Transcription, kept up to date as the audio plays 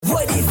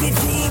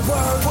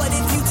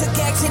took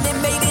action and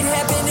made it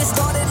happen and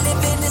started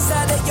living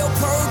inside of your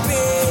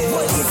purpose?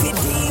 What if it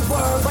did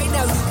work? Right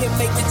now you can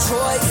make the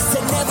choice to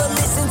never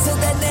listen to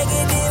that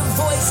negative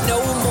voice no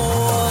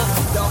more.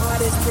 The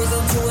hardest prison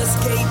to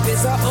escape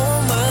is our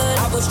own mind.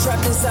 I was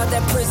trapped inside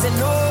that prison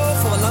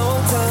for a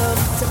long time.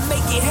 To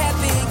make it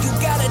happen, you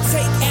gotta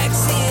take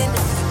action.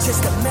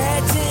 Just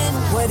imagine,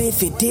 what if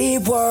it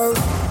did work?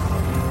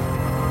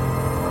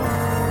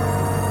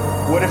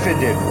 What if it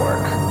did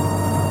work?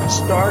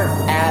 Start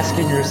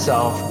asking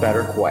yourself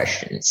better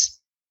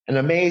questions. An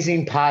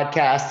amazing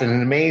podcast and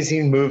an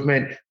amazing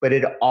movement, but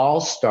it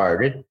all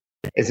started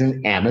as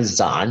an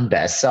Amazon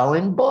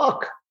best-selling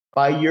book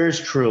by yours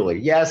truly.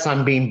 Yes,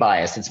 I'm being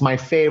biased. It's my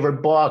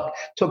favorite book.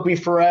 Took me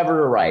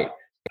forever to write,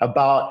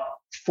 about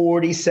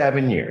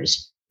 47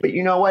 years. But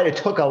you know what? It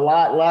took a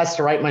lot less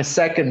to write my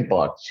second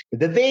book.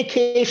 The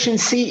Vacation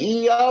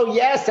CEO.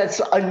 Yes, that's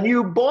a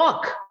new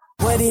book.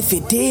 What if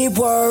it did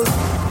work?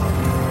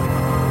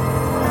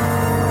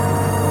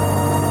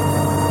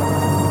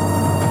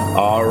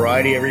 All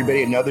righty,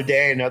 everybody. Another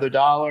day, another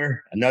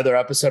dollar, another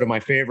episode of my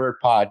favorite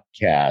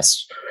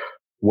podcast.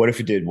 What if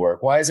it did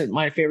work? Why is it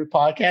my favorite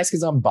podcast?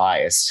 Because I'm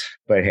biased.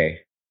 But hey,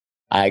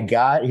 I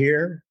got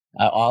here.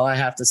 All I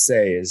have to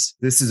say is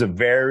this is a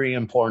very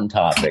important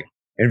topic.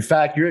 In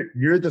fact,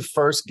 you're the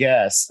first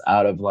guest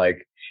out of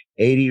like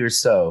 80 or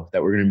so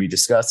that we're going to be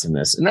discussing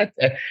this. And that,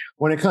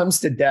 when it comes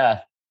to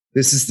death,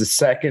 this is the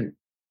second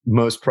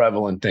most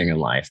prevalent thing in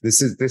life.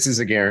 This is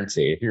a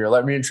guarantee. Here,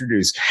 let me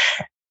introduce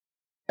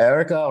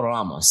Erica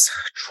Ramos,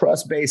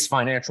 trust-based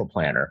financial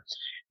planner,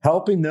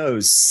 helping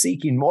those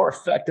seeking more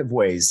effective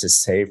ways to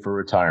save for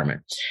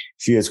retirement.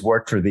 She has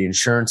worked for the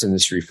insurance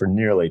industry for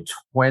nearly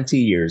 20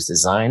 years,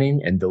 designing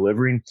and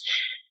delivering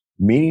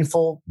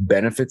meaningful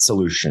benefit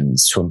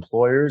solutions to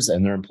employers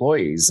and their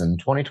employees. In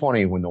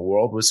 2020, when the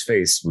world was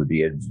faced with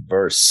the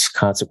adverse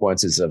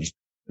consequences of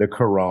the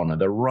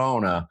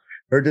Rona,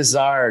 her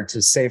desire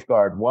to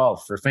safeguard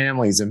wealth for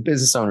families and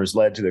business owners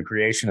led to the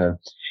creation of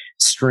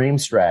Stream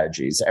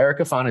Strategies.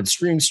 Erica founded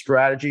Stream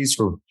Strategies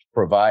to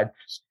provide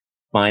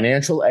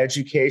financial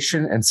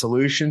education and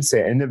solutions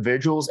to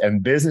individuals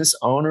and business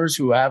owners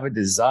who have a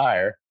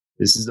desire,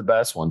 this is the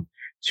best one,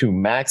 to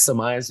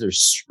maximize their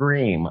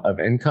stream of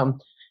income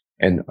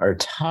and are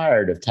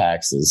tired of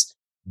taxes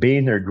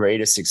being their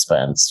greatest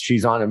expense.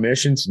 She's on a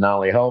mission to not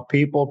only help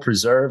people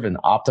preserve and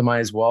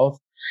optimize wealth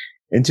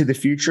into the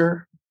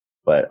future,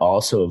 but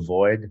also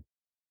avoid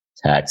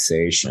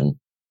taxation.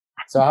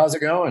 So how's it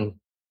going?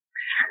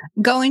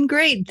 Going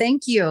great.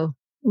 Thank you.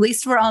 At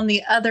least we're on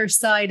the other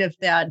side of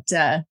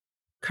that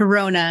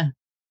Corona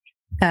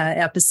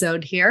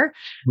episode here.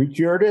 We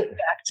cured it.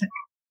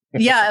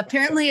 Yeah,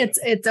 apparently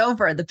it's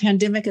over. The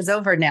pandemic is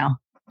over now.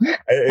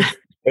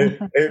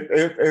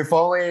 If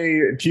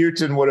only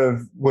Putin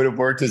would have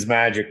worked his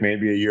magic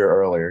maybe a year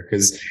earlier.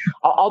 Because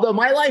although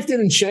my life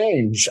didn't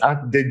change,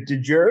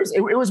 did yours?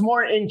 It was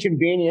more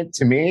inconvenient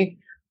to me,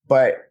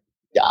 but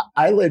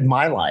I lived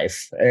my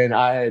life, and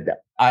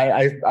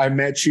I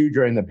met you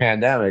during the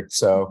pandemic.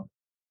 So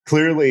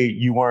clearly,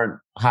 you weren't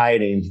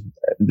hiding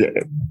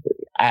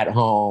at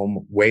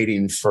home,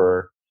 waiting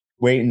for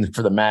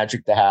the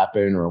magic to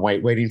happen, or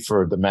waiting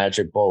for the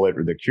magic bullet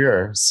or the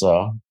cure.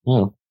 So.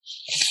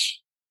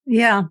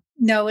 Yeah,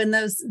 no, in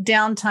those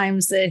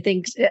downtimes, I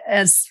think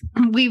as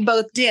we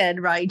both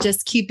did, right,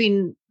 just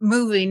keeping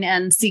moving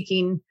and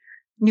seeking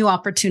new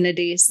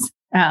opportunities,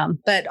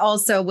 but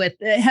also with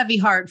a heavy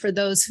heart for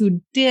those who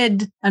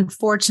did,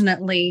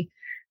 unfortunately,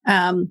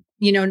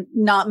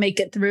 not make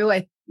it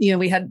through.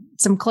 We had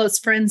some close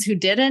friends who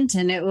didn't,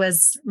 and it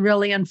was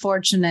really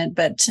unfortunate,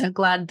 but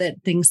glad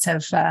that things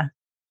have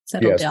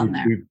settled down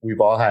there.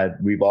 We've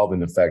all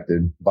been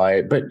affected by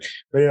it, but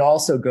it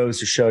also goes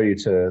to show you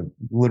to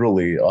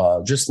literally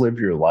just live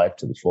your life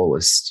to the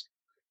fullest.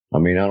 I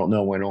mean, I don't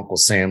know when Uncle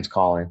Sam's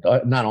calling.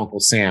 Not Uncle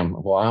Sam.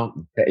 Well,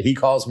 he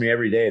calls me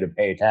every day to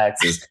pay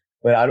taxes,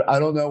 but I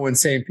don't know when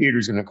St.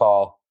 Peter's going to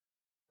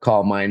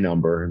call my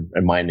number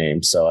and my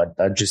name. So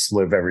I just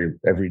live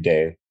every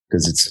day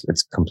because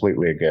it's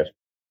completely a gift.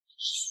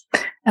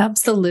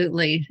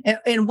 Absolutely.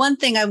 And one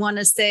thing I want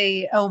to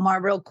say,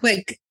 Omar, real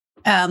quick,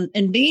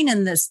 and being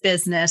in this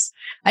business,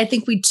 I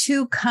think we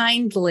too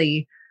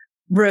kindly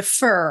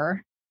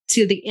refer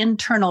to the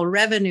Internal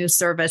Revenue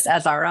Service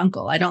as our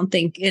uncle. I don't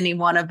think any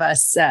one of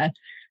us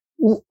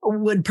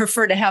would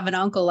prefer to have an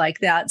uncle like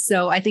that.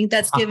 So I think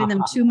that's giving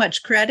them too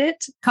much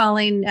credit,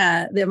 calling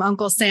them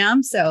Uncle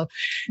Sam. So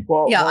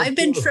I've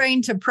been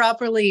trained to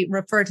properly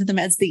refer to them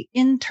as the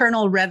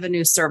Internal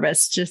Revenue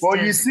Service. You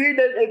see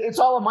that it's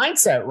all a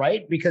mindset,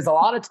 right? Because a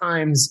lot of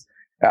times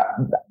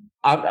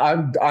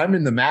I'm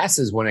in the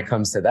masses when it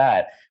comes to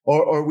that,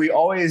 or we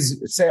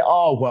always say,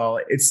 oh, well,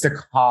 it's the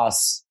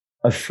cost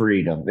of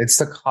freedom. It's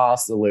the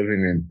cost of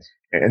living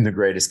in the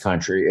greatest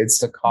country. It's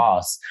the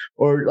cost,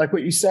 or like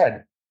what you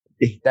said,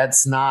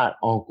 that's not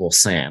Uncle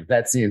Sam.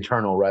 That's the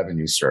Internal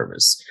Revenue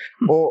Service.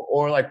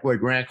 Or like what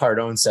Grant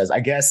Cardone says,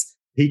 I guess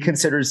he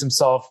considers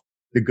himself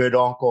the good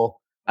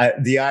uncle.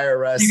 The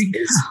IRS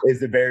is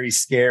the very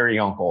scary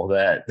uncle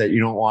that you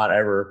don't want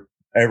ever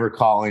ever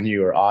calling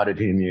you or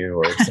auditing you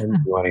or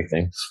sending you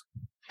anything.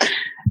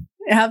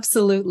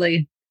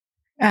 Absolutely.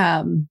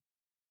 Yeah,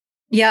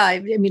 I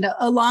mean,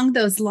 along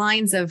those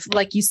lines of,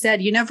 like you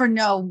said, you never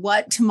know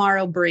what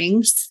tomorrow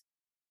brings.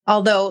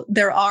 Although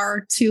there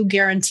are two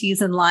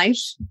guarantees in life.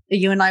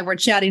 You and I were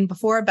chatting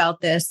before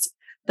about this.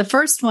 The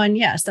first one,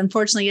 yes,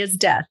 unfortunately, is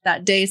death.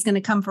 That day is going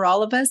to come for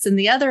all of us. And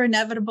the other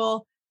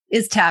inevitable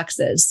is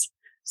taxes.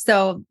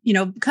 So,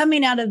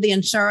 coming out of the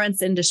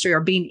insurance industry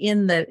or being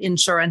in the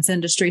insurance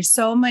industry,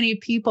 so many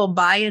people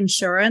buy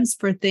insurance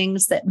for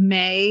things that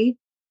may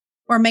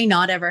or may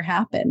not ever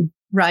happen,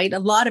 right? A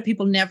lot of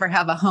people never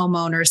have a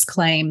homeowner's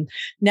claim,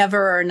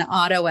 never an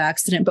auto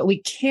accident, but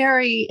we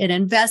carry and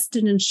invest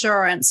in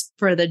insurance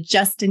for the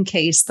just in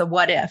case, the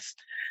what if.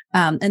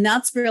 And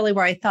that's really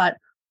where I thought,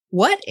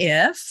 what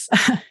if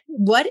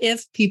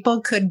people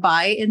could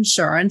buy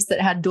insurance that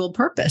had dual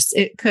purpose?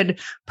 It could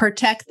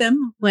protect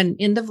them when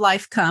end of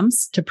life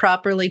comes to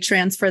properly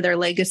transfer their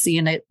legacy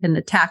in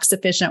a tax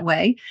efficient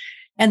way.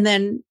 And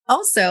then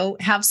also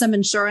have some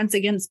insurance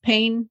against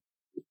paying,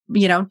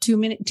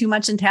 too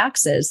much in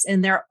taxes.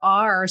 And there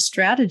are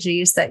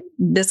strategies that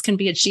this can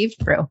be achieved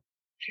through.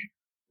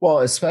 Well,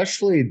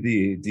 especially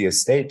the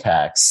estate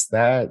tax,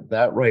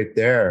 that right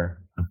there.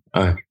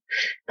 I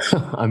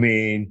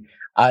mean,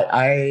 when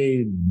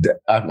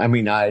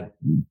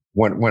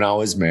I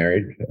was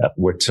married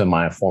to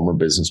my former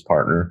business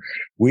partner,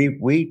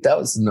 that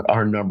was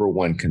our number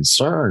one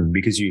concern,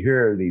 because you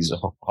hear these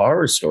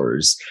horror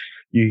stories.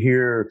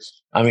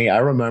 I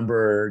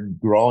remember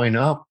growing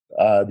up,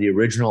 the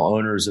original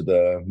owners of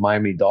the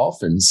Miami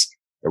Dolphins,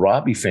 the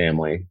Robbie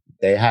family,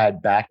 they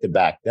had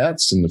back-to-back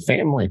deaths in the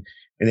family,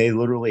 and they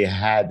literally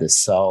had to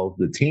sell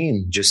the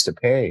team just to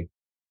pay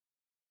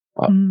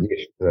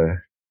the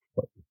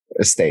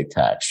estate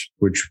tax,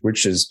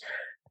 which is,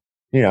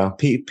 I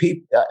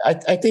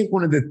think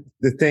one of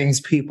the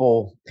things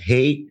people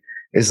hate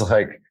is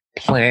like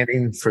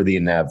planning for the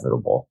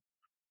inevitable,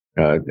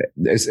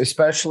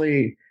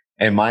 especially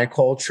in my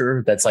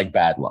culture. That's like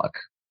bad luck.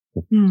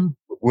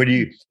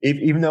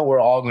 Even though we're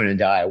all going to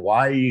die,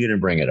 why are you going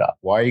to bring it up?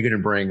 Why are you going to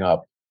bring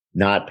up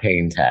not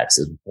paying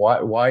taxes? Why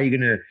are you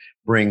going to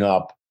bring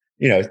up,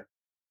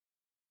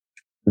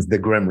 the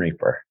Grim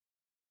Reaper?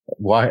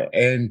 Why?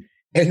 And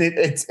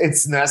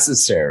it's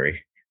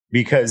necessary,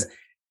 because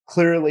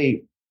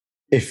clearly,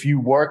 if you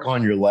work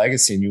on your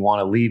legacy and you want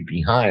to leave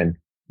behind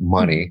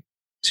money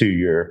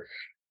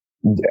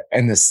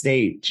and the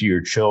state to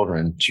your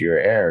children, to your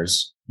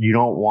heirs, you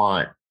don't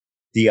want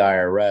the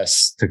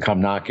IRS to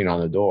come knocking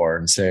on the door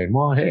and saying,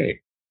 well, hey,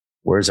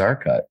 where's our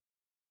cut?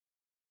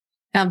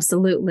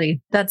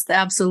 Absolutely. That's the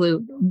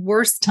absolute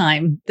worst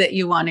time that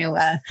you want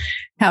to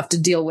have to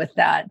deal with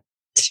that.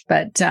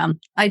 But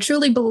I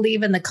truly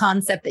believe in the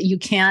concept that you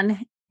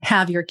can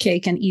have your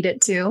cake and eat it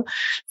too.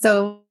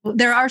 So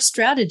there are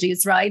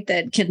strategies, right,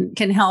 that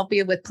can help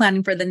you with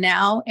planning for the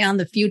now and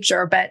the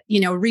future, but,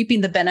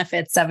 reaping the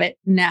benefits of it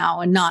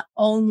now, and not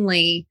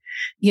only,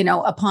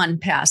 upon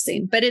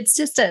passing, but it's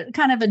just a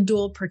kind of a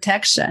dual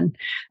protection.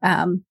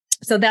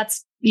 So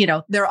that's,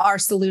 there are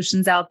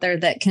solutions out there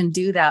that can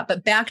do that.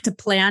 But back to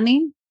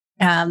planning,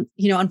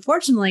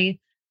 unfortunately,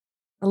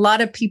 a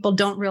lot of people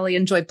don't really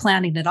enjoy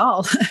planning at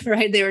all,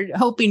 right? They're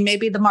hoping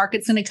maybe the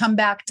market's going to come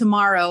back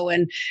tomorrow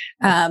and,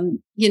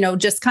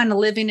 just kind of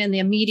living in the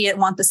immediate,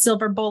 want the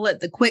silver bullet,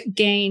 the quick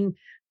gain.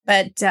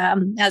 But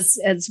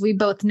as we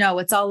both know,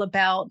 it's all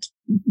about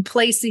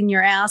placing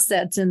your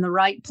assets in the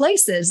right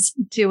places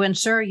to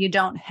ensure you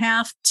don't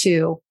have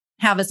to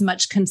have as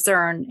much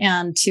concern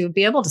and to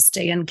be able to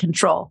stay in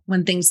control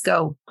when things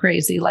go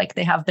crazy like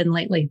they have been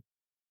lately.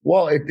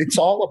 Well, it's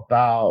all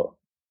about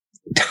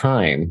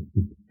time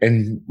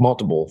in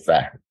multiple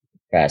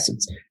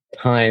facets.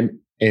 Time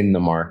in the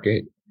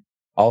market,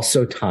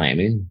 also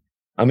timing.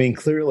 I mean,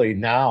 clearly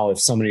now, if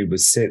somebody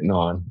was sitting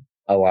on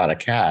a lot of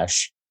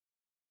cash,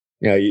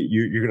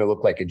 you're going to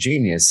look like a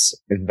genius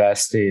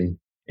investing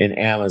in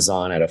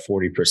Amazon at a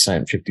 40%,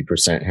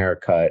 50%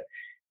 haircut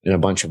and a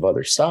bunch of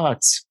other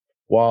stocks,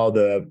 while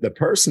the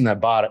person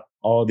that bought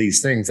all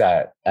these things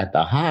at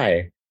the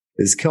high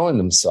is killing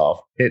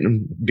himself,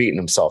 beating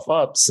himself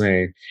up,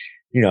 saying,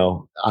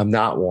 I'm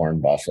not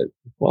Warren Buffett.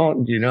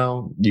 Well,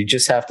 you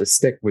just have to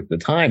stick with the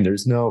time.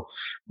 There's no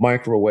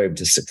microwave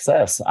to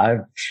success.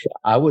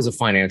 I was a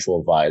financial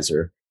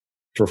advisor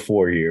for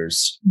 4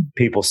 years.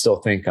 People still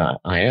think I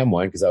am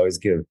one, because I always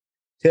give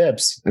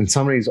tips, and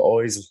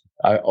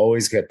I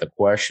always get the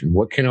question,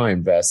 what can I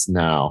invest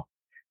now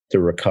to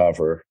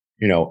recover,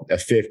 a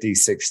 50,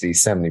 60,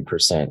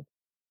 70%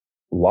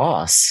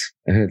 loss?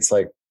 And it's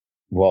like,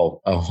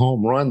 well, a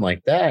home run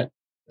like that,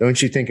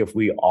 don't you think if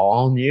we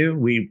all knew,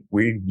 we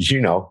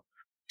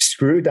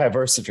screw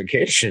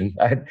diversification,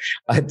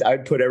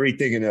 I'd put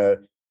everything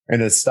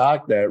in a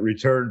stock that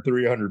returned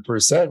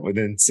 300%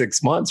 within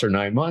 6 months or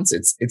 9 months.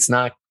 It's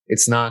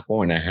not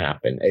going to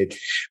happen.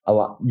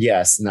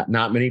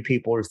 Not many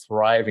people are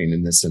thriving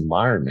in this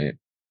environment,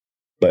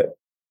 but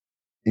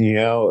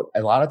a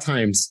lot of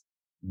times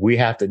we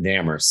have to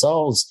damn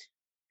ourselves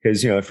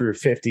Because, if you're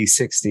 50,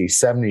 60,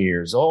 70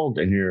 years old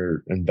and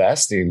you're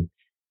investing,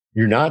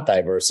 you're not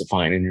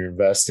diversifying and you're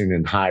investing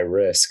in high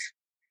risk,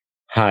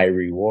 high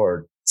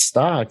reward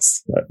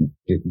stocks,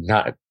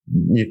 not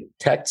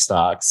tech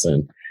stocks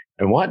and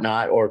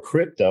whatnot, or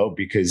crypto,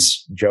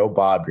 because Joe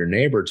Bob, your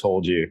neighbor,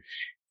 told you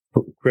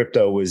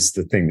crypto was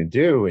the thing to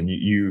do. And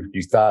you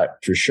thought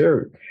for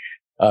sure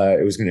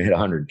it was going to hit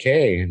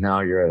 100K. And now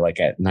you're like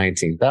at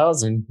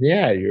 19,000.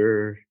 Yeah,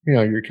 you're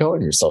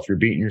killing yourself. You're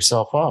beating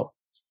yourself up.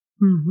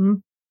 Mm-hmm.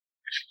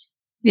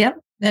 Yep.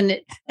 And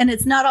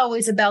it's not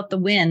always about the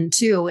win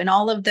too. And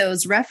all of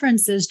those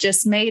references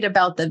just made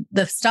about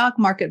the stock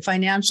market,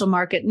 financial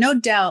market, no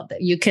doubt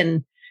that you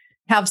can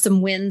have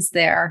some wins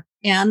there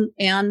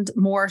and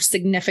more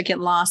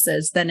significant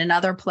losses than in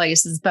other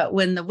places. But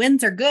when the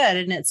wins are good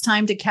and it's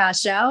time to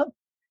cash out,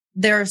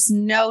 there's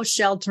no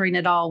sheltering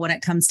at all when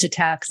it comes to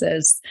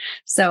taxes.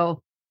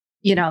 So,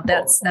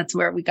 that's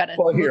where we got to.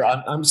 Well, here,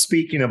 I'm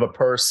speaking of a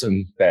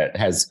person that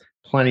has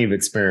plenty of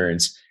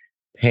experience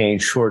paying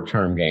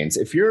short-term gains.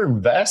 If you're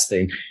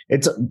investing,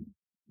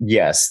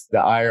 yes, the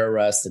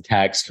IRS, the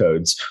tax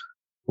codes,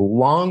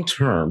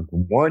 long-term,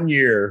 1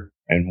 year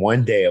and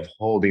 1 day of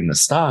holding the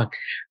stock.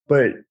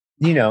 But,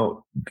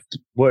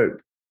 what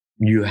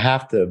you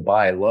have to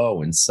buy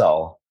low and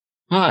sell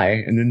high.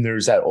 And then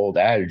there's that old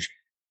adage,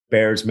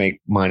 bears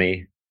make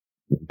money,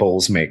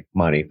 bulls make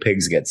money,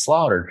 pigs get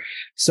slaughtered.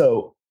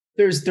 So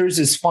there's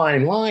this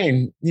fine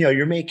line,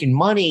 you're making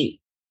money,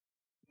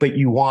 but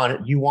you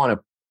want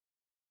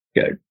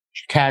to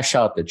cash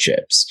out the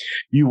chips.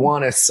 You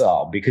want to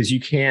sell because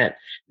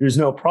there's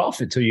no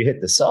profit till you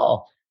hit the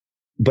sell.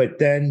 But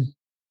then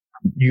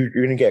you're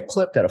going to get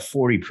clipped at a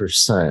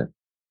 40%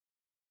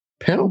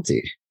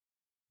 penalty.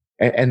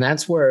 And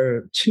that's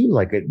where, too,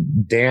 like a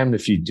damned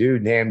if you do,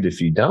 damned if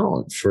you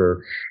don't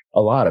for a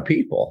lot of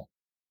people.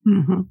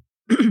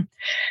 Mm-hmm.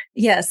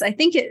 Yes, I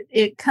think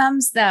it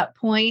comes that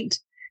point.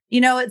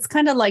 It's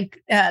kind of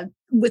like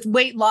with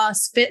weight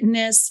loss,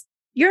 fitness.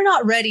 You're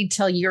not ready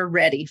till you're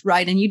ready,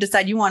 right? And you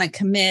decide you want to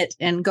commit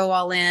and go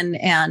all in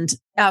and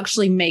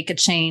actually make a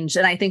change.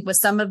 And I think with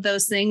some of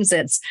those things,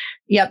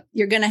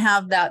 you're going to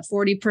have that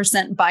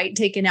 40% bite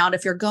taken out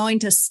if you're going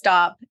to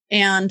stop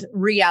and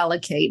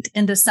reallocate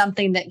into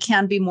something that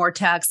can be more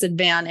tax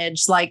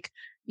advantage, like,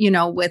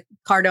 with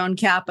Cardone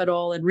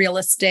Capital and real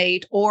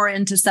estate, or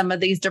into some of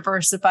these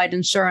diversified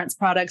insurance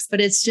products. But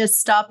it's just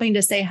stopping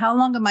to say, how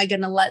long am I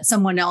going to let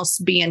someone else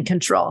be in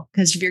control?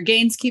 Because if your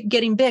gains keep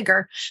getting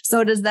bigger,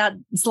 so does that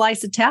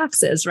slice of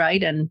taxes,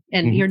 right? And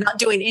mm-hmm. You're not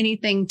doing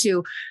anything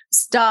to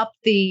stop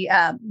the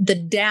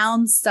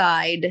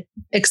downside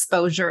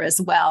exposure as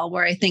well,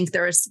 where I think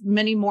there's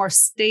many more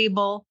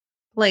stable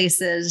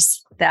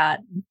places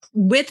that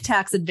with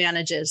tax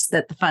advantages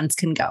that the funds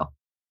can go.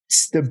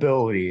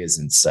 Stability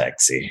isn't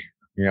sexy.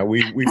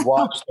 We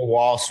watch the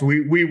Wall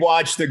Street. We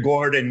watch the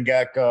Gordon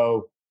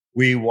Gekko.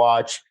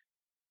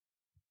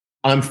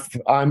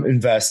 I'm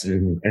invested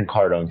in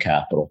Cardone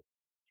Capital.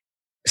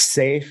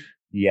 Safe,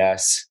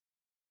 yes.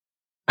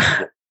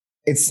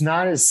 It's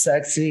not as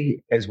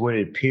sexy as what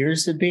it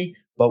appears to be,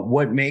 but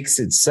what makes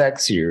it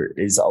sexier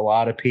is a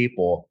lot of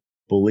people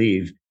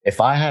believe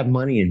if I have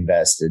money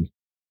invested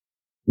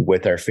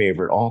with our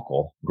favorite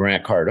uncle,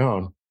 Grant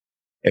Cardone,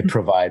 it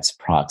provides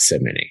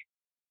proximity.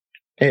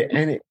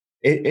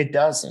 It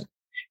doesn't.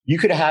 You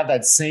could have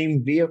that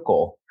same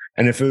vehicle,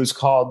 and if it was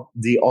called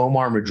the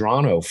Omar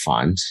Medrano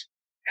Fund,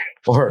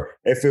 or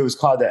if it was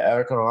called the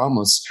Eric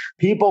Ramos,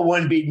 people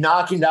wouldn't be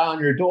knocking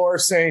down your door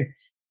saying,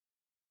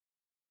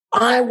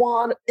 I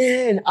want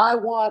in, I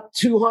want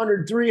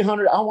 200,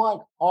 300, I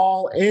want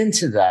all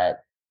into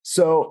that.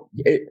 So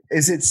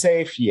is it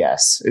safe?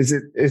 Yes. Is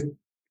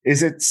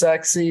it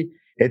sexy?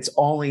 It's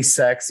only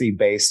sexy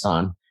based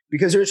on,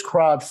 because there's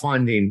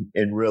crowdfunding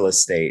in real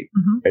estate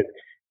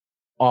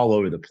all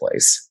over the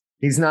place.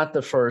 He's not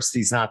the first.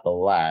 He's not the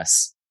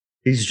last.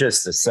 He's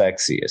just the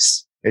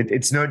sexiest.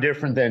 It's no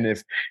different than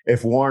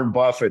if Warren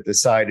Buffett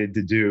decided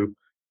to do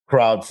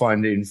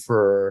crowdfunding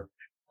for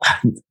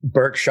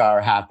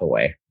Berkshire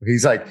Hathaway.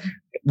 He's like,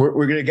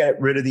 we're going to get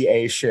rid of the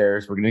A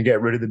shares. We're going to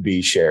get rid of the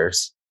B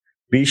shares.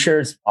 B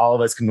shares, all of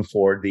us can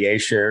afford. The A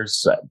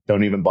shares,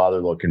 don't even bother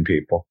looking,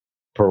 people,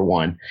 per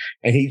one.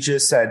 And he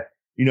just said,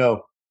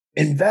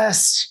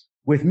 invest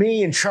with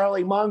me and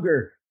Charlie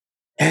Munger,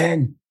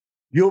 and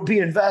you'll be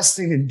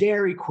investing in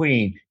Dairy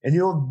Queen, and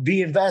you'll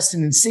be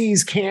investing in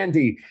See's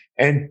Candy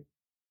and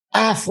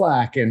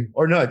Aflac,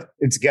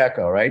 it's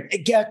Gecko, right?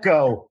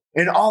 Gecko,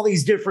 and all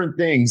these different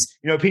things.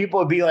 People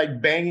would be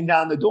like banging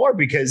down the door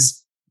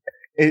because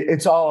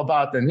it's all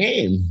about the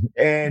name.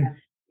 And,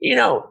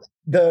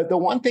 the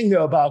one thing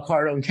though about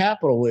Cardone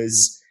Capital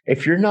is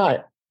if you're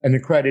not an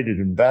accredited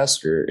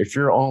investor, if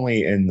you're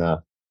only in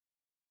the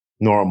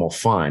normal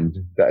fund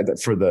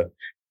for the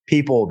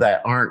people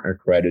that aren't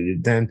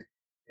accredited, then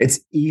it's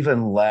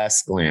even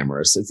less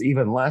glamorous. It's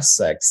even less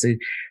sexy.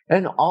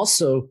 And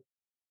also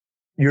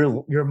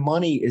your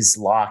money is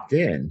locked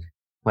in,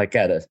 like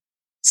at a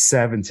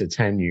 7 to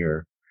 10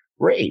 year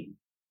rate.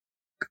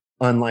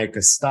 Unlike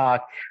a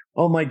stock,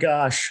 oh my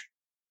gosh,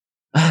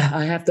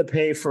 I have to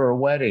pay for a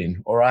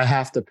wedding, or I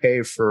have to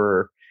pay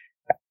for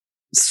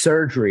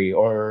surgery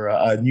or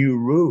a new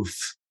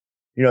roof.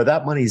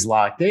 That money's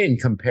locked in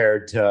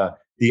compared to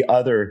the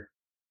other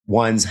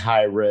one's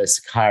high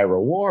risk, high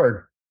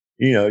reward.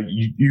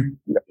 You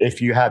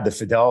if you have the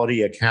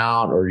Fidelity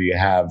account, or you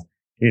have,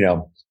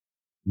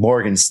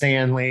 Morgan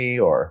Stanley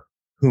or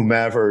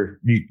whomever,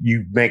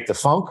 you make the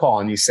phone call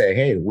and you say,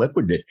 hey,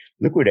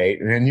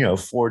 liquidate. And then,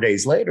 4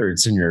 days later,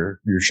 it's in your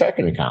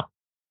checking account.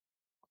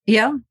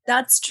 Yeah,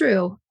 that's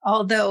true.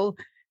 Although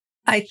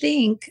I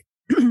think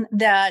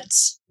that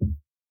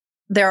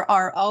there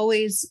are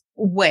always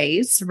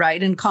ways,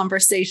 right, and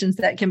conversations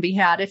that can be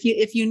had if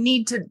you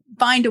need to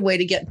find a way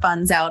to get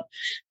funds out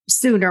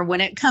sooner when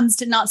it comes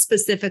to, not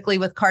specifically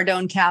with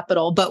Cardone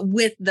Capital, but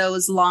with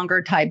those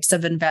longer types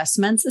of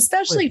investments,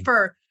 especially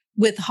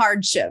with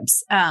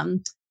hardships.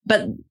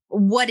 But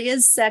what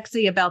is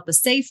sexy about the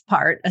safe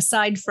part,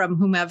 aside from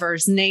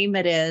whomever's name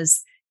it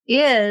is,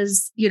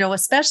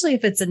 especially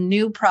if it's a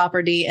new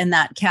property and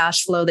that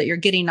cash flow that you're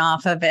getting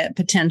off of it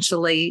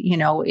potentially,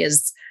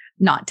 is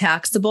not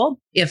taxable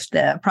if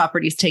the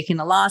property's taking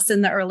a loss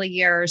in the early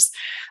years.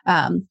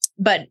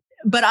 But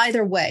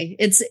either way,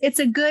 it's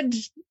a good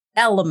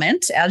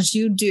element, as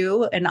you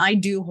do, and I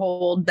do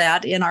hold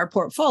that in our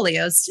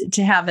portfolios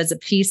to have as a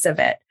piece of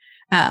it.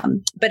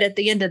 But at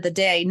the end of the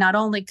day, not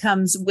only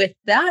comes with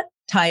that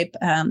type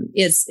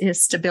is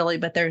stability,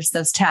 but there's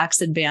those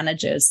tax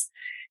advantages.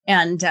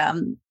 And,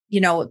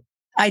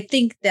 I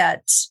think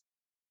that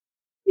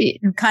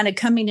kind of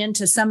coming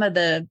into some of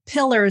the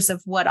pillars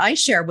of what I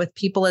share with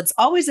people, it's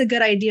always a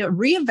good idea,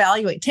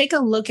 reevaluate, take a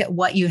look at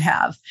what you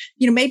have.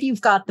 Maybe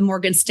you've got the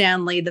Morgan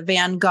Stanley, the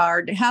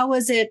Vanguard. How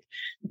is it?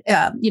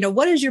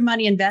 What is your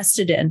money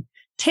invested in?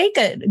 Take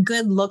a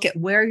good look at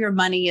where your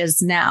money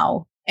is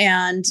now.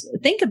 And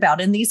think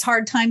about in these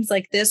hard times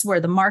like this, where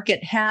the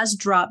market has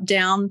dropped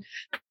down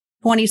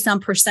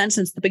 20%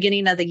 since the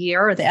beginning of the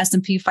year, or the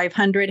S&P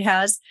 500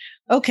 has.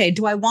 Okay,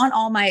 do I want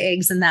all my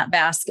eggs in that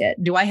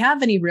basket? Do I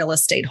have any real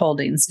estate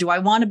holdings? Do I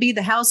want to be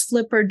the house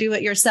flipper, do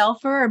it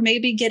yourselfer, or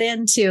maybe get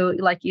into,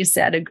 like you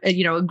said,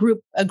 a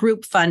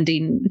group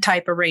funding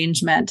type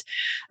arrangement?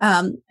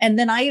 And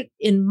then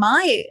in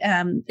my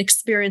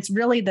experience,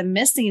 really the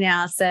missing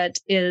asset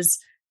is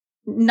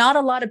not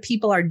a lot of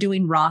people are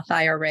doing Roth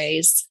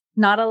IRAs.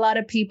 Not a lot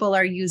of people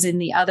are using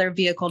the other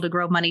vehicle to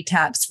grow money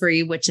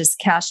tax-free, which is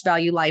cash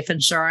value life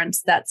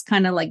insurance. That's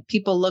kind of like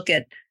people look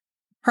at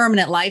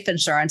permanent life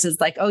insurance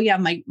as like, oh yeah,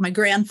 my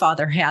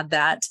grandfather had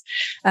that.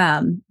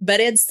 But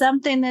it's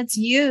something that's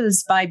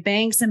used by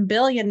banks and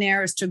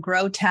billionaires to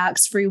grow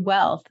tax-free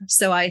wealth.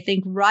 So I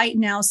think right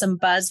now some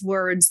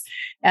buzzwords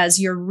as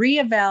you're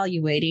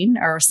reevaluating,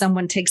 or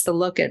someone takes a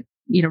look at,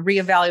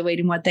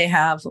 reevaluating what they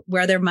have,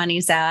 where their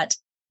money's at.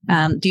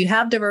 Do you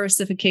have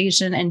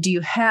diversification, and do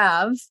you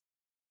have,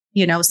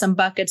 some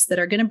buckets that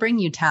are going to bring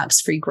you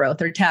tax-free growth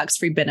or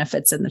tax-free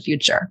benefits in the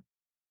future?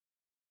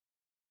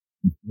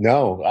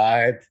 No,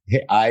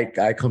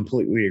 I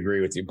completely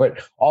agree with you.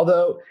 But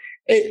although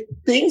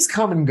things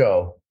come and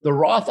go, the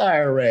Roth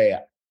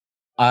IRA,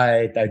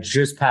 I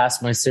just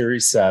passed my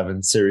Series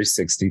 7, Series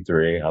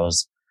 63. I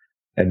was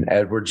an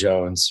Edward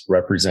Jones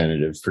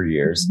representative for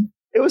years.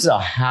 Mm-hmm. It was a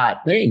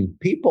hot thing.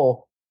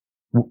 People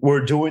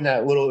were doing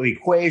that little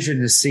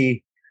equation to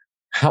see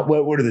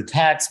what are the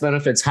tax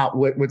benefits,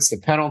 what's the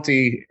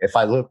penalty if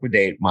I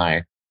liquidate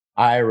my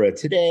IRA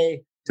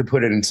today to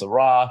put it into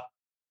Roth.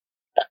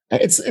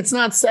 It's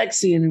not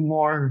sexy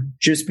anymore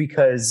just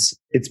because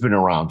it's been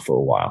around for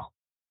a while,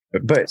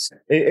 but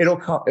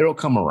it'll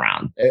come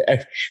around.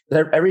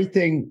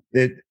 Everything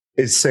that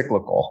is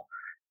cyclical,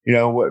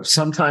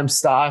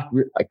 sometimes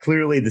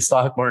clearly the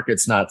stock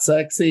market's not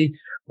sexy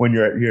when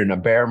you're in a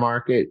bear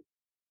market.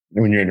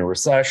 When you're in a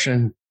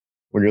recession,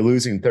 when you're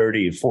losing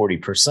 30 to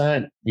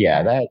 40%,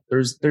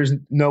 there's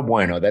no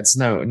bueno. That's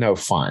no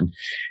fun.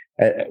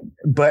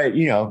 But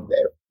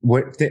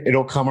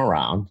it'll come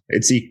around.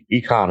 It's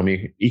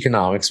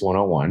economics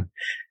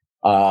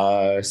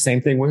 101.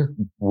 Same thing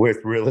with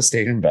real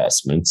estate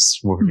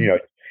investments.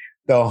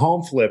 The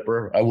home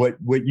flipper.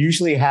 What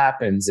usually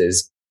happens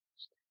is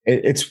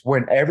it's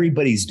when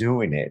everybody's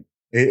doing it.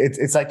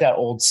 It's like that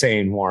old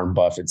saying Warren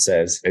Buffett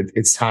says.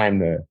 It's time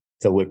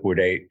to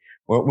liquidate.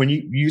 When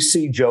you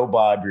see Joe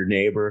Bob, your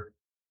neighbor,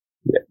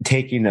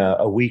 taking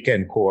a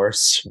weekend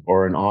course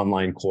or an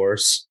online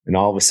course, and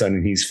all of a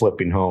sudden he's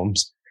flipping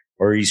homes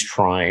or he's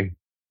trying.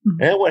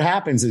 Mm-hmm. And what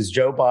happens is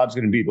Joe Bob's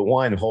going to be the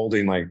one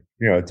holding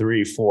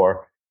 3,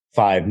 4,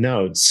 5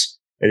 notes.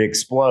 It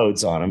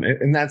explodes on him.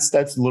 And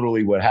that's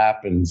literally what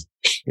happened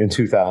in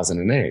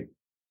 2008.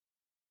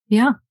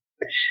 Yeah.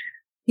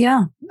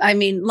 Yeah. I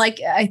mean,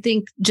 I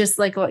think just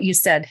like what you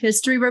said,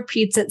 history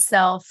repeats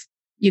itself.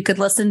 You could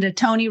listen to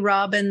Tony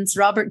Robbins,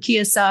 Robert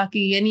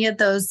Kiyosaki, any of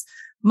those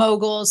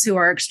moguls who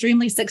are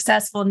extremely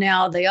successful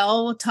now. They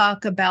all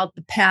talk about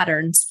the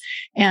patterns.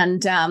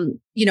 And,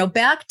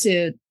 back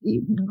to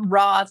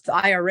Roth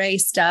IRA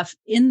stuff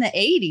in the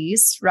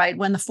 80s, right,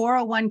 when the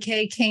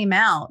 401k came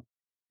out,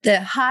 the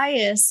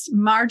highest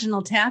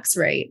marginal tax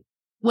rate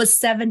was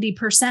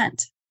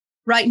 70%.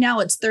 Right now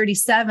it's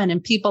 37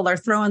 and people are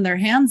throwing their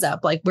hands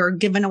up like we're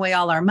giving away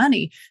all our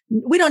money.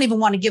 We don't even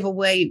want to give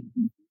away,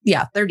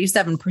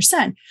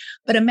 37%.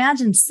 But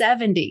imagine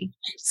 70.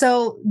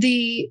 So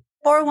the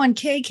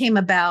 401k came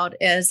about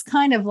as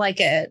kind of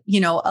like a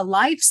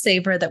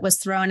lifesaver that was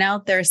thrown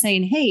out there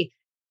saying, hey,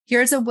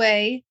 here's a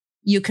way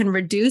you can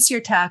reduce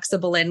your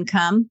taxable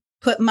income,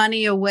 put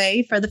money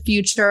away for the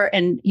future,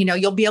 and,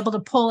 you'll be able to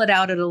pull it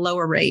out at a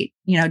lower rate,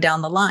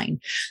 down the line.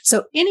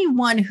 So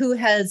anyone who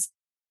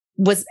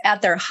was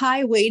at their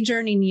high wage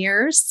earning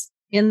years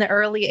in the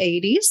early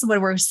 80s,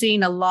 when we're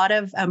seeing a lot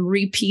of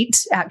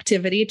repeat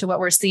activity to what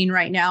we're seeing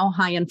right now,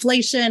 high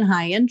inflation,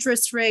 high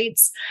interest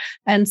rates,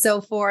 and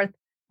so forth.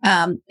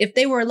 If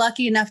they were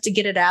lucky enough to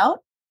get it out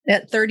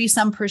at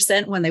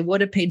 30% when they would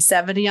have paid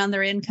 70 on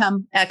their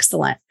income,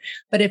 excellent.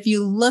 But if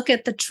you look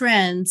at the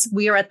trends,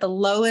 we are at the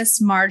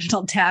lowest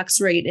marginal tax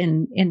rate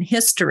in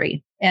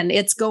history, and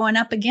it's going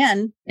up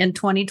again in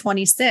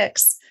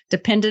 2026.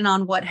 Dependent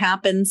on what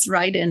happens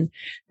right in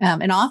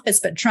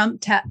office. But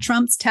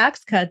Trump's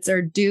tax cuts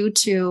are due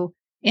to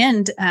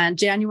end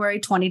January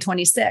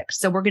 2026.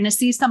 So we're going to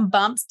see some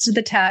bumps to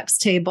the tax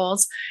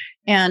tables.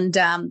 And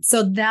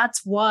so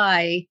that's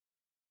why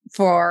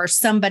for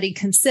somebody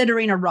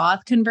considering a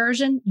Roth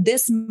conversion,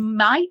 this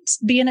might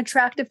be an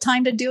attractive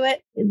time to do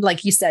it.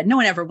 Like you said, no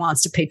one ever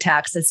wants to pay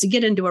taxes. To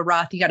get into a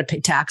Roth, you got to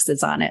pay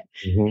taxes on it.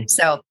 Mm-hmm.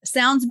 So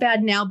sounds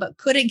bad now, but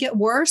could it get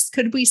worse?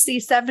 Could we see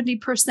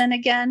 70%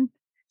 again?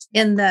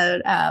 In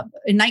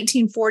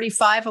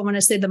 1945, I want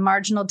to say the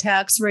marginal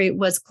tax rate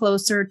was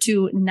closer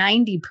to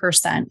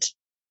 90%.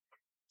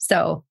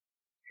 So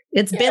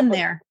it's been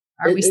there.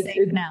 Are we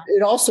safe now?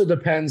 It also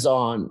depends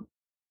on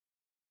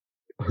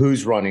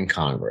who's running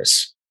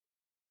Congress,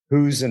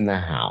 who's in the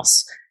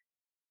House.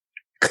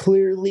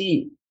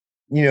 Clearly,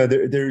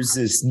 there's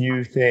this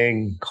new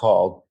thing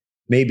called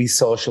maybe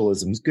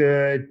socialism's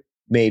good,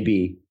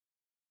 maybe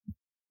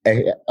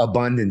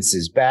abundance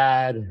is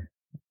bad.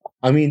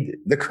 I mean,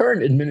 the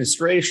current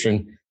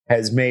administration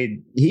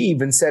he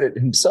even said it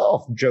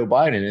himself, Joe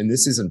Biden, and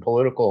this isn't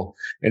political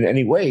in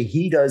any way.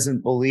 He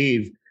doesn't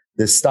believe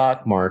the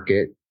stock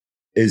market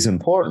is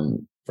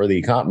important for the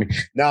economy.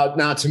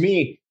 Now to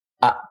me,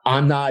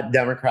 I'm not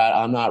Democrat,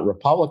 I'm not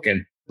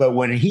Republican, but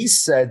when he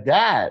said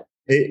that,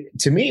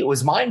 to me, it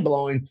was mind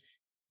blowing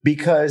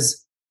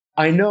because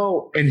I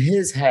know in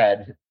his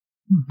head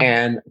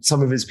and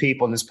some of his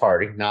people in his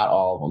party, not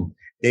all of them,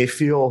 they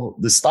feel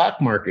the stock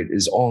market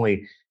is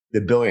only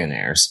the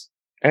billionaires.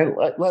 And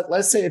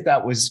let's say if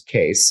that was the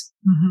case,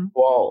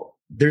 well,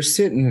 they're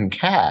sitting in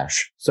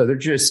cash. So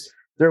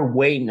they're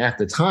waiting at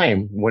the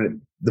time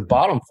when the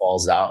bottom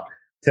falls out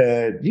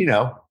to,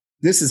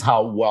 this is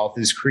how wealth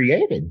is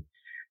created.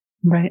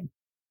 Right.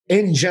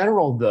 In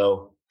general,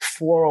 though,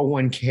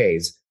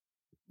 401ks,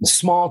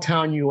 small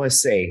town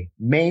USA,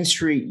 Main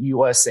Street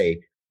USA,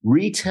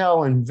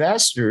 retail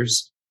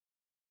investors,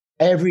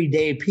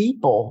 everyday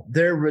people,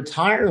 their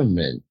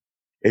retirement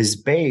is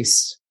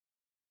based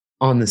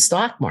on the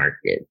stock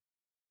market.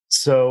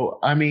 So,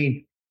 I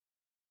mean,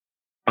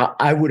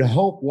 I would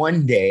hope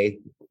one day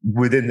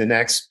within the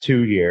next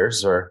 2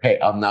 years, or hey,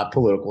 I'm not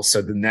political,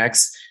 so the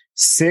next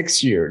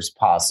 6 years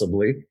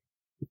possibly,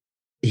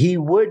 he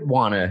would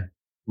want to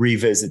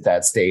revisit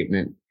that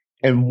statement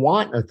and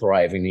want a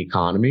thriving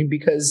economy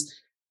because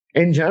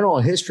in general,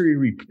 history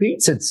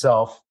repeats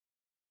itself.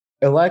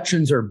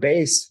 Elections are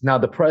based. Now,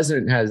 the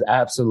president has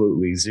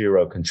absolutely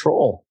zero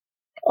control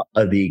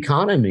of the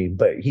economy,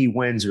 but he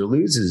wins or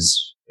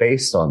loses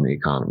based on the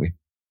economy.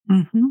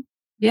 Mm-hmm.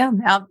 Yeah,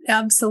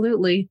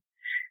 absolutely.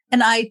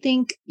 And I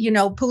think,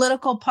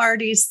 political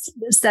parties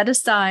set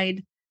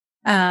aside,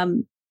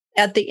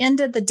 at the end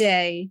of the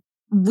day,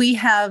 we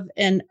have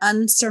an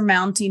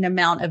unsurmounting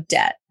amount of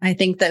debt. I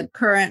think the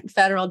current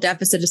federal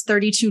deficit is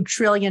 $32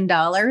 trillion.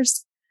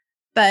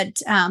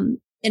 But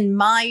in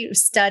my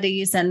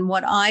studies and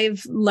what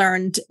I've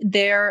learned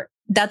there,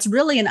 that's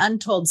really an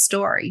untold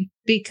story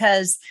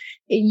because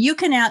you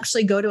can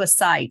actually go to a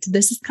site.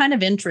 This is kind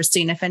of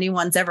interesting if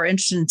anyone's ever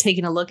interested in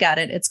taking a look at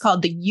it. It's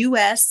called the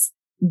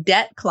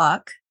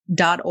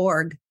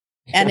USDebtClock.org.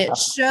 And it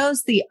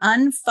shows the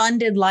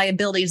unfunded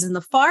liabilities in the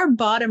far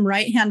bottom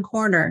right-hand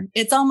corner.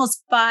 It's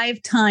almost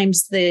 5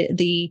 times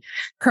the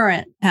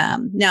current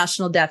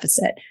national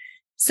deficit.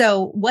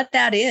 So what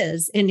that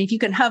is, and if you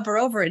can hover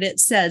over it, it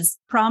says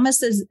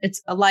promises,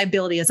 it's a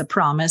liability as a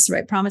promise,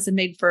 right? Promise is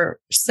made for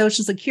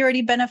Social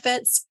Security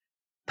benefits,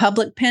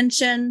 public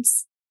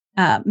pensions,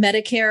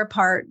 Medicare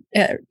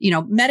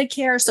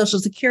Medicare, Social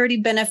Security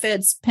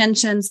benefits,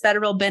 pensions,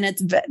 federal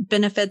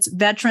benefits,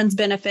 veterans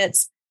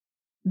benefits.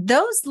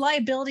 Those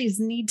liabilities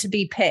need to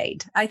be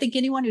paid. I think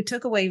anyone who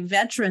took away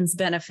veterans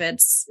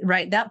benefits,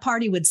 right, that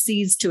party would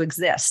cease to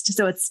exist.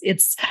 So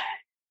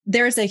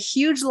there's a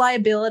huge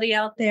liability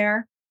out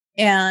there.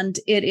 And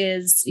it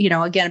is,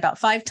 again, about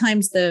 5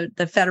 times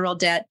the federal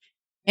debt,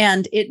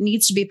 and it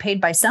needs to be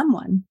paid by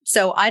someone.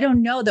 So I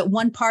don't know that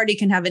one party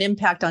can have an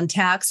impact on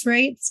tax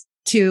rates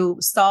to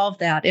solve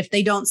that if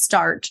they don't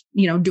start,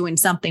 doing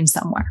something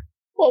somewhere.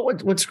 Well,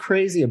 what's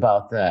crazy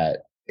about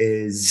that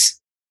is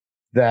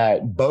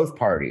that both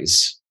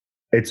parties,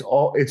 it's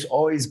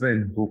always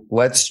been,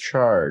 let's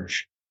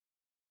charge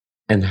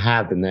and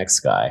have the next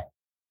guy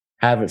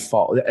have it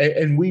fall.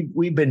 And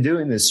we've been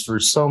doing this for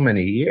so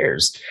many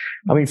years.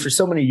 I mean, for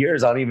so many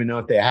years, I don't even know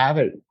if they have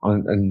it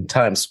on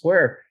Times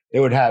Square. They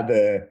would have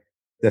the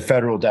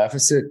federal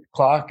deficit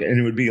clock, and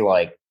it would be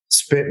like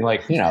spitting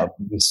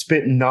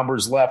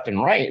numbers left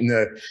and right. And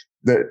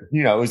the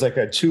it was like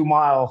a 2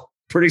 mile,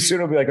 pretty soon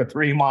it'll be like a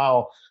 3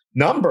 mile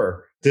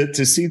number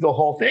to see the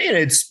whole thing. And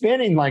it's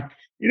spinning like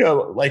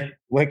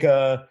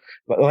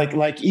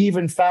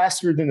even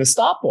faster than a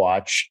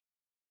stopwatch.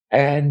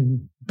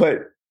 But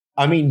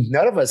I mean,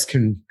 none of us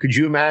could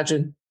you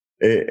imagine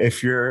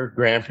if your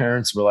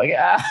grandparents were like,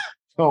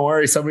 don't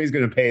worry, somebody's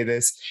going to pay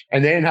this,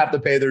 and they didn't have to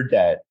pay their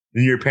debt.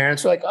 And your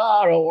parents were like,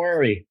 oh, don't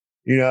worry,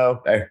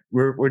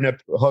 we're going to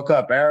hook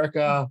up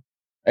Erica.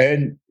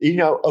 And,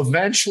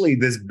 eventually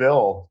this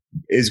bill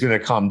is going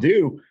to come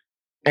due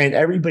and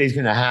everybody's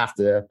going to have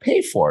to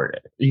pay for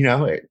it.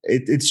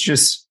 It's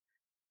just,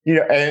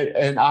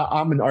 and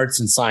I'm an arts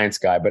and science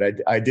guy, but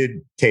I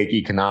did take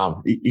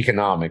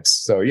economics.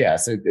 So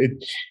yes,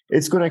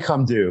 it's going to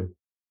come due.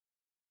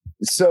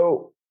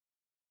 So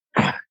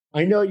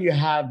I know you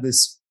have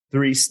this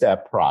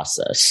 3-step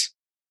process,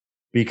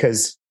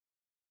 because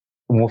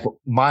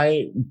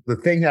the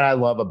thing that I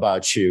love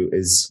about you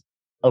is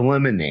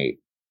eliminate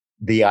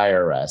the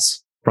IRS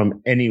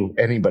from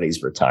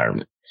anybody's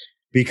retirement,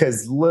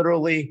 because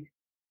literally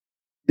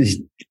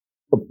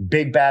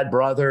big bad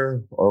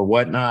brother or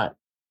whatnot,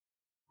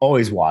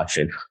 always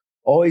watching,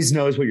 always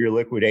knows what you're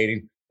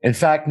liquidating. In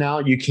fact, now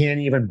you can't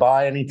even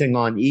buy anything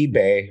on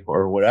eBay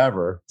or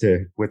whatever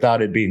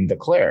without it being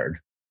declared.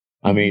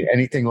 I mean,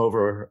 anything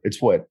over,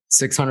 it's what,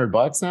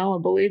 $600 now,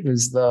 I believe,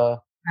 is the.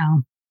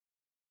 Wow.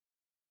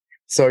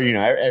 So,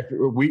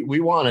 we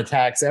want to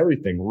tax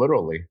everything,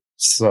 literally.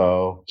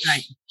 So.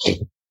 Right.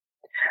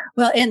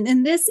 Well,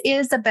 and this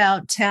is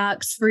about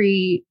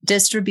tax-free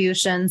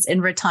distributions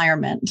in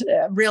retirement.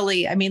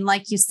 Really, I mean,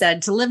 like you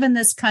said, to live in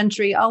this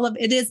country,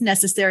 it is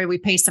necessary. We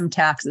pay some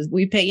taxes.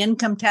 We pay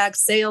income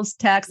tax, sales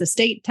tax,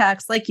 estate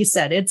tax. Like you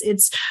said,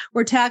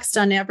 we're taxed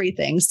on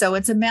everything. So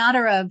it's a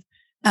matter of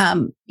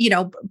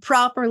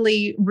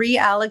properly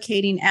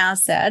reallocating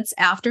assets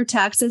after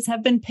taxes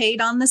have been paid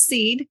on the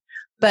seed,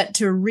 but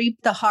to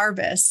reap the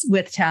harvest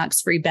with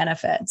tax-free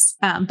benefits.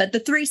 But the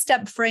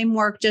 3-step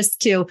framework, just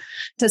to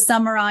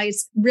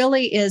summarize,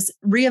 really is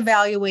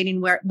reevaluating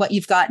what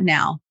you've got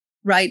now,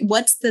 right?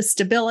 What's the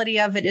stability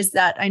of it? Is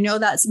that, I know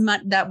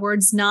that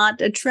word's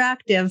not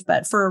attractive,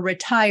 but for a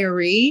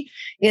retiree,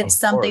 it's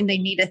something they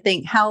need to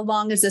think, how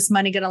long is this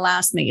money going to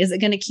last me? Is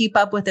it going to keep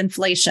up with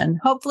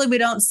inflation? Hopefully we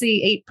don't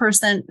see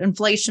 8%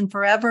 inflation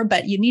forever,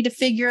 but you need to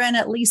figure in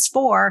at least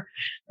 4,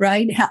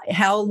 right?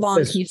 How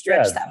long can you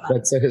stretch that money?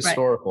 That's a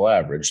historical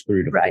average,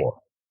 3 to 4.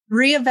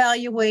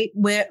 Reevaluate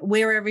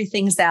where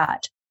everything's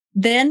at.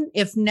 Then,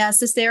 if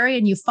necessary,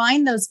 and you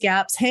find those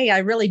gaps, hey, I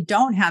really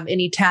don't have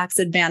any tax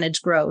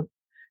advantage growth.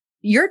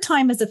 Your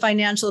time as a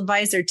financial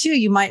advisor, too,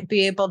 you might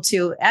be able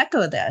to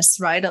echo this,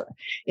 right?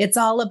 It's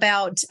all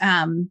about,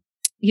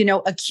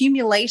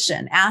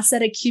 accumulation,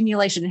 asset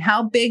accumulation.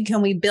 How big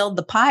can we build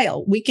the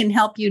pile? We can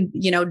help you,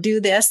 do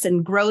this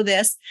and grow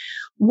this.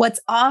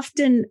 What's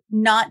often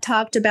not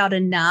talked about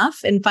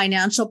enough in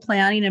financial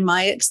planning, in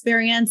my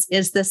experience,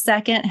 is the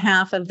second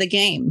half of the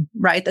game,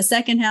 right? The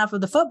second half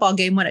of the football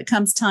game when it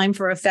comes time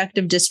for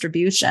effective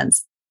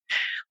distributions.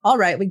 All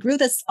right, we grew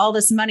all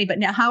this money, but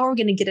now how are we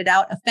going to get it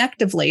out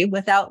effectively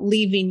without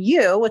leaving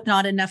you with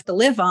not enough to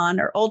live on,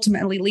 or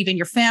ultimately leaving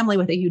your family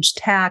with a huge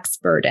tax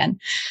burden?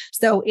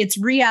 So it's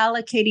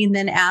reallocating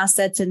then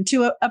assets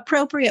into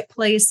appropriate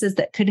places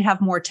that could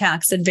have more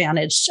tax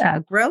advantage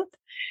growth.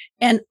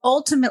 And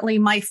ultimately,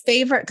 my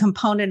favorite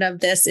component of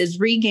this is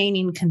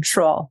regaining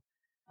control.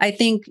 I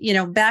think,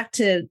 back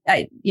to,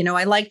 I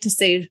like to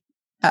say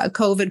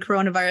COVID,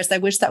 coronavirus. I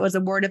wish that was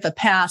a word of the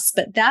past,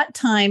 but that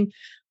time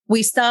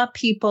we saw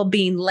people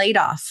being laid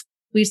off.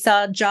 We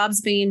saw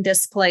jobs being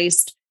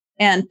displaced,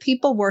 and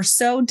people were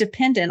so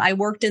dependent. I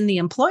worked in the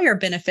employer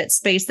benefit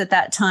space at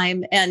that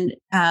time, and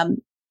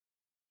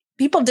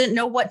people didn't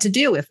know what to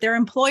do if their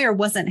employer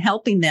wasn't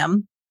helping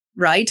them,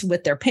 right,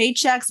 with their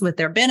paychecks, with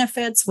their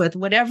benefits, with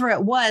whatever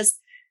it was.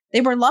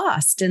 They were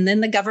lost. And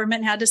then the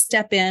government had to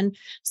step in.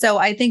 So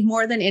I think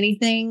more than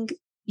anything,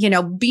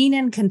 being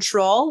in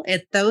control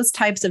at those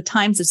types of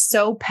times is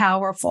so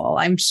powerful.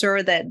 I'm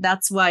sure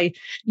that's why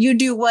you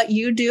do what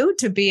you do,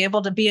 to be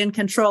able to be in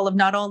control of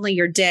not only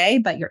your day,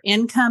 but your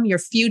income, your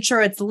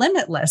future. It's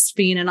limitless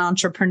being an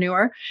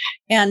entrepreneur.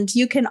 And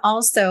you can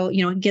also,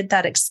 get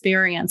that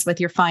experience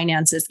with your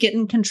finances, get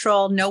in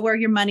control, know where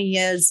your money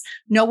is,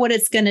 know what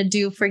it's going to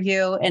do for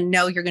you, and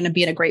know you're going to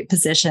be in a great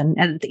position.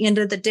 And at the end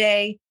of the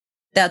day,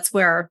 that's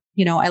where,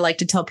 I like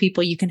to tell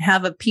people you can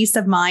have a peace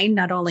of mind,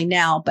 not only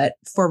now, but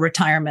for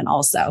retirement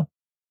also.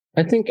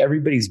 I think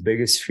everybody's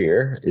biggest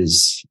fear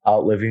is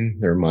outliving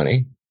their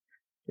money,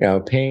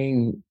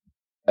 paying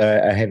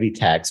a heavy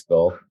tax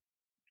bill,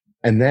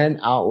 and then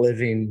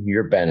outliving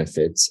your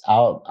benefits,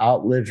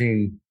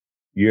 outliving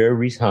your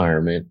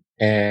retirement,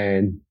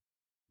 and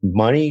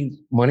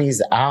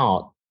money's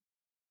out.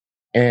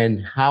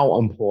 And how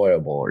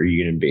employable are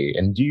you going to be?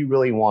 And do you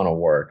really want to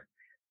work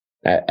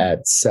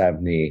at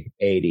 70,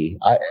 80?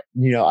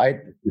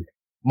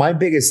 My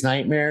biggest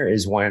nightmare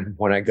is when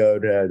I go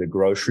to the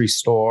grocery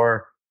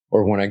store,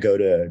 or when I go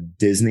to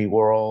Disney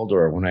World,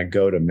 or when I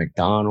go to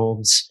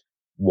McDonald's,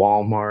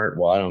 Walmart.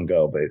 Well, I don't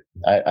go,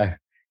 but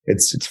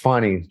it's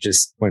funny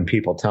just when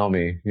people tell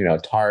me,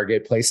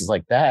 Target, places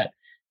like that.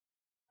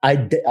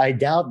 I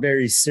doubt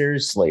very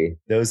seriously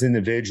those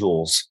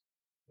individuals,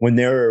 when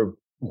they're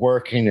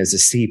working as a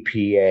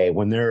CPA,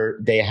 when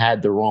they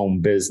had their own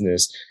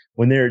business,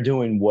 when they're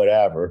doing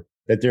whatever,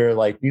 that they're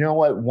like, you know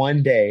what,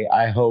 one day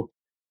I hope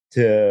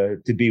to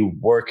be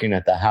working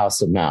at the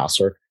House of Mouse,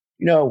 or,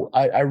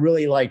 I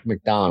really like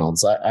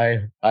McDonald's.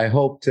 I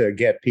hope to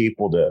get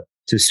people to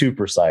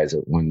supersize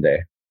it one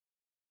day.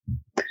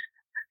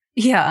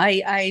 Yeah,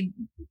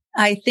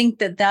 I think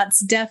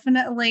that's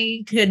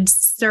definitely could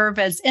serve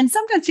as, and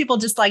sometimes people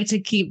just like to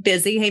keep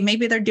busy. Hey,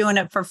 maybe they're doing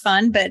it for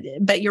fun,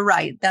 but you're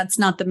right. That's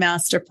not the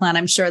master plan.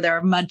 I'm sure there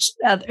are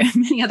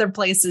many other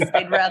places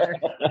they'd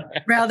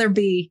rather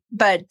be,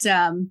 but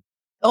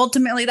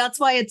ultimately that's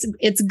why it's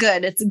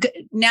good. It's good.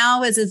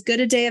 Now is as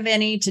good a day of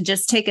any to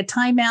just take a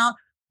time out,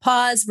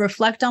 pause,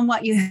 reflect on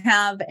what you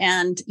have,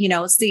 and,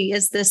 see,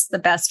 is this the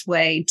best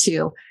way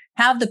to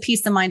have the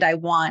peace of mind I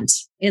want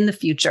in the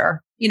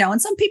future?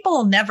 And some people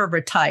will never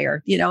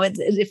retire.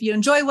 If you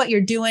enjoy what you're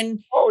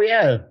doing. Oh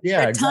yeah.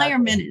 Yeah.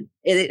 Retirement.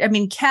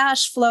 Exactly.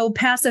 Cash flow,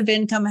 passive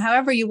income,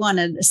 however you want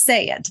to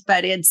say it,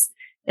 but it's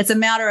a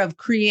matter of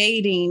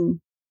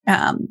creating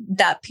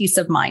that peace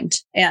of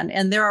mind.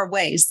 And there are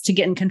ways to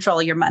get in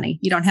control of your money.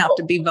 You don't have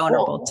to be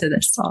vulnerable to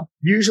this.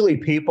 Usually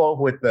people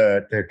with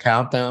the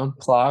countdown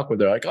clock, where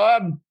they're like, oh,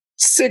 I'm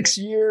 6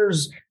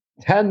 years,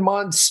 10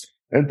 months,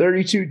 and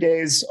 32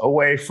 days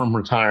away from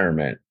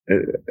retirement.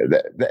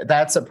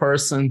 That's a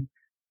person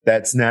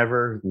that's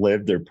never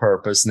lived their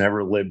purpose,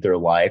 never lived their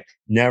life,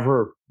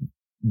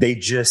 they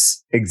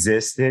just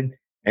existed,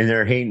 and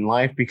they're hating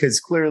life, because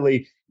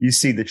clearly you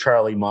see the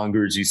Charlie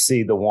Mungers, you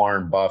see the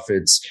Warren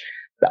Buffetts,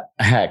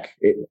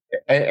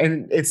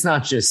 and it's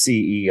not just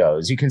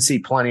CEOs. You can see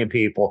plenty of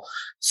people,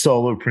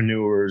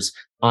 solopreneurs,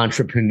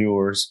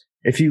 entrepreneurs.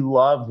 If you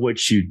love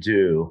what you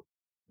do,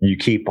 you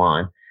keep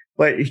on.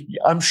 But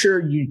I'm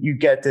sure you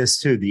get this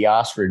too, the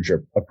ostrich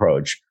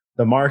approach.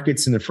 The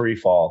market's in the free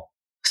fall.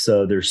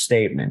 So their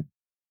statement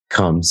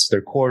comes,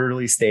 their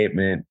quarterly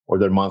statement or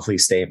their monthly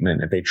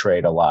statement, if they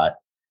trade a lot,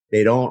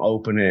 they don't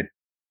open it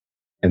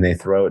and they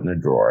throw it in the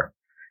drawer.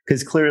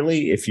 Because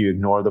clearly, if you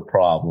ignore the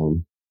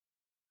problem,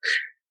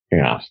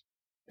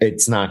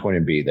 it's not going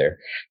to be there.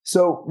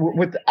 So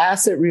with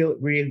asset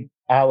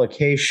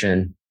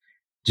reallocation,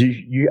 do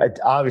you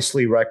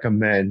obviously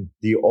recommend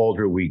the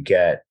older we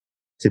get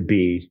to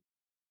be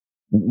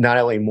not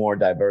only more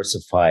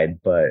diversified,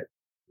 but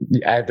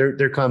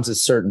there comes a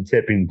certain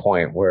tipping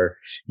point where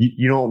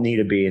you don't need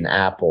to be an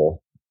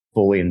Apple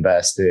fully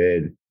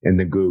invested in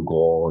the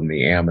Google and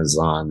the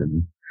Amazon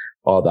and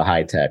all the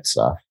high tech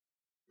stuff.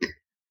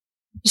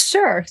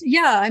 Sure.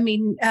 Yeah.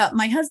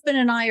 My husband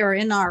and I are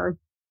in our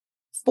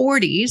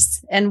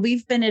 40s, and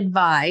we've been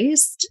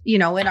advised,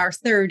 in our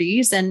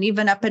 30s, and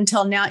even up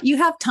until now, you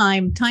have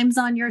time's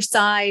on your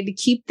side,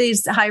 keep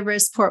these high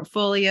risk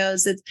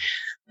portfolios.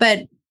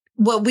 But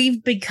what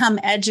we've become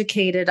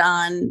educated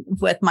on,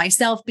 with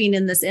myself being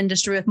in this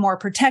industry, with more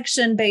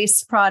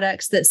protection-based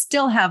products that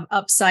still have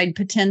upside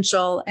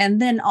potential, and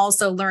then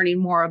also learning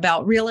more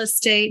about real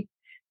estate,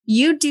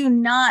 you do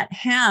not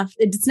have,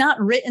 it's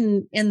not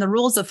written in the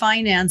rules of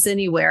finance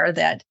anywhere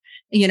that,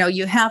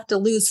 you have to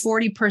lose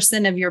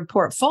 40% of your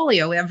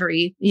portfolio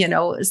every,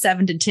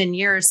 7 to 10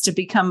 years to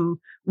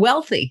become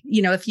wealthy.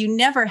 If you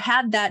never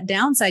had that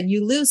downside,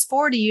 you lose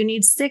 40, you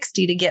need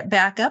 60 to get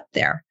back up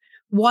there.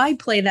 Why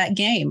play that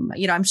game?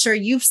 I'm sure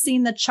you've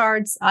seen the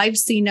charts. I've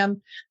seen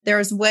them.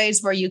 There's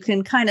ways where you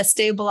can kind of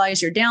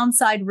stabilize your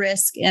downside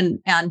risk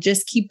and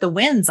just keep the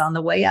wins on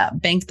the way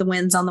up, bank the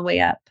wins on the way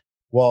up.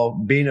 Well,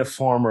 being a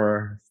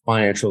former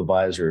financial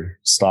advisor,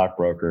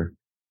 stockbroker,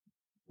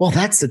 well,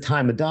 that's the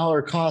time of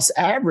dollar cost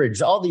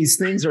average. All these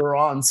things are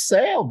on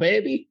sale,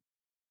 baby.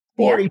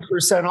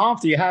 40%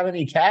 off. Do you have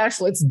any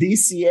cash? Let's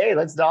DCA.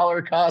 Let's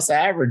dollar cost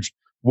average.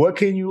 What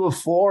can you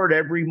afford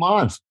every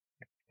month?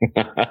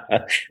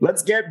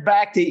 Let's get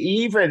back to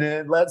even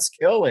and let's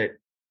kill it.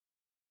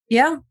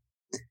 Yeah.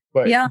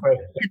 But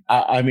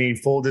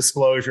full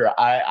disclosure,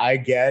 I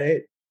get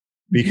it,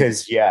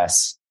 because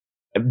yes,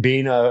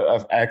 being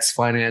a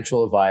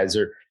ex-financial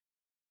advisor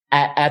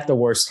at the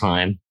worst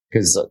time,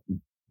 because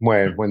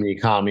when the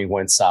economy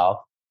went south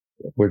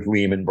with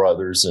Lehman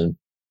Brothers and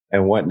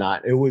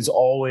whatnot, it was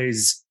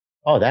always,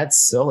 oh,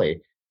 that's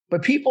silly.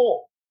 But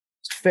people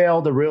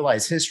fail to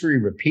realize history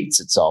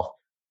repeats itself.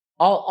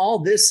 All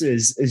this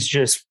is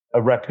just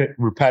a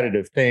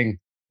repetitive thing.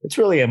 It's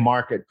really a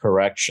market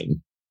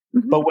correction.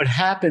 Mm-hmm. But what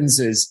happens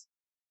is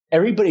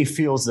everybody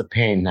feels the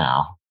pain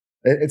now.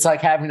 It's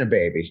like having a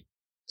baby.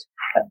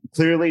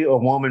 Clearly, a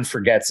woman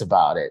forgets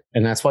about it.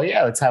 And that's why,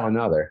 let's have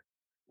another.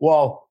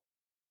 Well,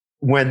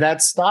 when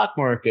that stock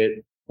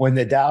market, when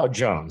the Dow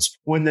Jones,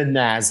 when the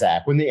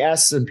NASDAQ, when the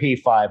S&P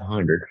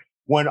 500,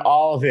 when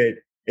all of it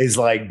is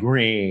like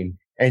green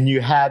and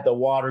you had the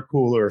water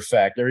cooler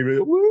effect, everybody,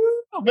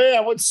 woo,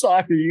 man, what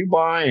stock are you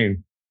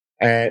buying?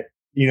 And,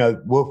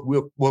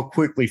 we'll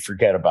quickly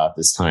forget about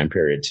this time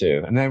period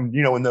too. And then,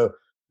 when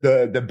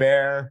the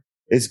bear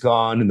is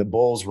gone and the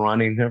bull's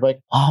running, they're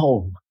like,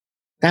 oh,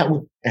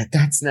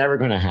 that's never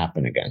going to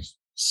happen again.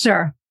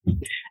 Sure.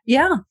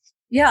 Yeah.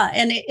 Yeah.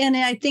 And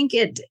I think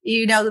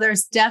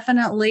there's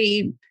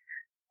definitely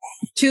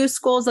two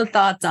schools of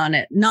thoughts on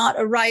it, not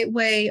a right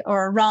way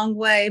or a wrong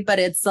way, but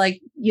it's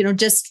like,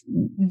 just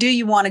do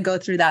you want to go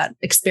through that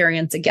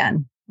experience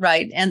again?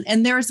 Right.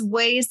 And there's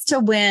ways to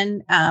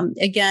win.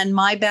 Again,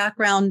 my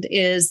background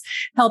is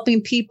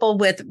helping people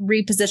with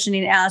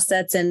repositioning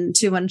assets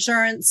into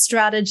insurance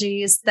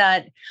strategies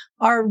that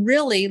are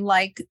really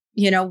like,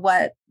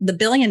 what the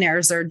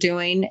billionaires are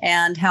doing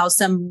and how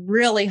some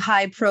really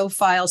high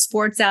profile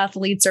sports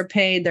athletes are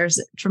paid. There's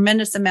a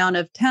tremendous amount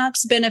of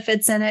tax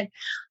benefits in it.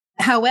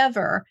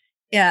 However,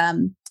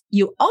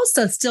 you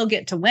also still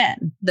get to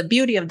win. The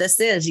beauty of this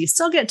is you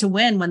still get to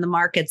win when the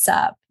market's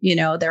up.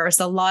 There's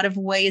a lot of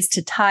ways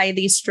to tie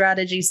these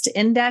strategies to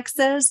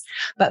indexes,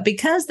 but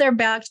because they're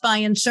backed by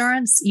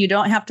insurance, you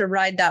don't have to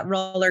ride that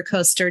roller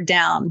coaster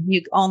down.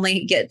 You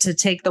only get to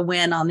take the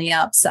win on the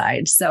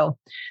upside. So,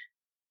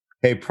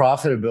 hey,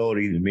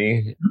 profitability to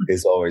me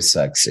is always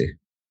sexy.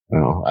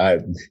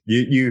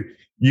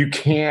 You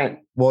can't.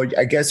 Well,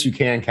 I guess you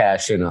can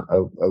cash in a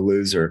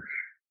loser,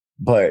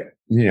 but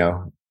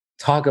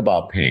talk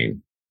about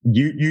pain.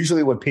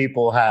 Usually what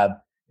people have,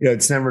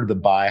 it's never the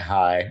buy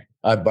high,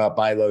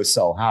 buy low,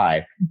 sell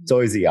high. It's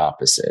always the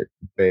opposite.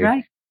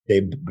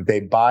 They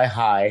buy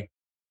high,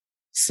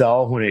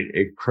 sell when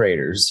it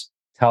craters,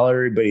 tell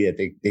everybody that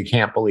they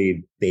can't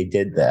believe they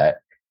did that.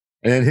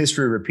 And then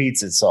history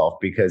repeats itself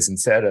because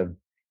instead of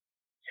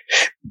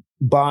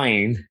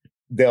buying,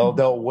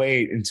 they'll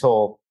wait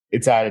until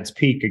it's at its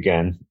peak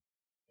again.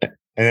 And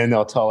then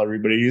they'll tell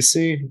everybody, you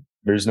see,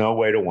 there's no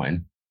way to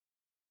win.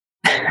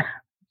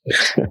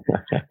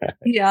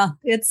 Yeah,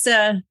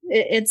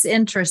 it's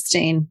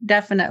interesting,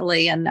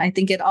 definitely. And I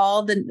think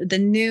all the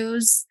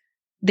news,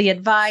 the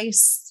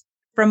advice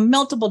from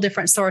multiple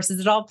different sources,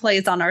 it all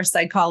plays on our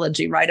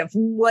psychology, right? Of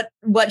what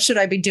should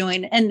I be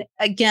doing? And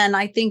again,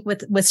 I think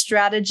with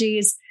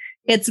strategies,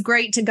 it's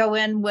great to go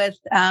in with,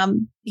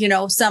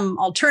 some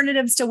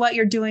alternatives to what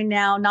you're doing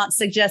now, not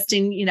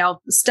suggesting,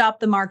 stop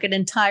the market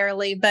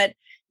entirely, but,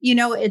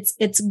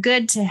 it's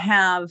good to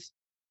have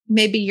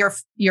maybe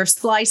your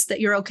slice that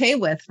you're okay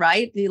with,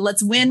 right?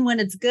 Let's win when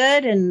it's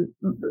good. And,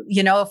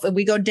 if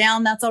we go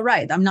down, that's all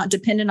right. I'm not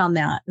dependent on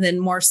that. Then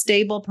more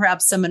stable,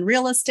 perhaps some in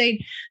real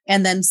estate,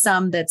 and then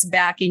some that's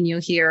backing you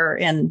here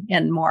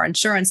and more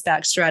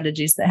insurance-backed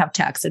strategies that have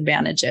tax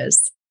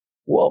advantages.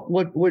 Well,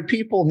 what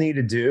people need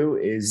to do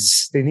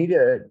is they need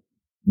to,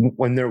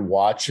 when they're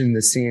watching the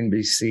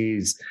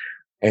CNBCs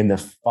and the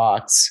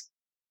Fox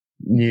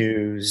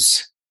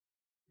News,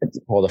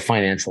 the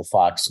financial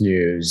Fox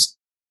News,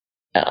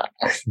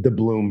 the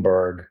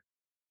Bloomberg,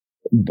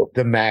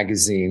 the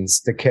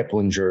magazines, the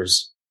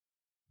Kiplingers,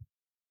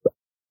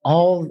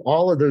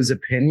 all of those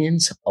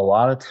opinions, a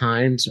lot of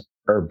times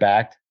are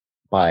backed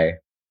by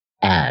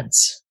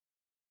ads.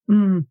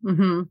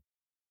 Mm-hmm.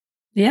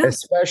 Yeah.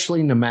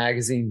 Especially in the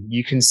magazine,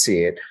 you can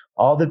see it.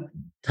 All the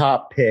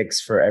top picks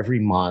for every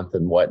month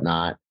and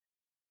whatnot.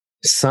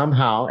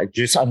 Somehow,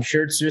 I'm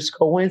sure it's just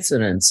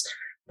coincidence,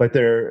 but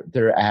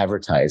they're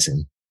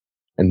advertising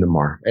in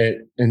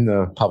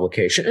the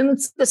publication. And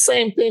it's the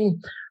same thing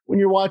when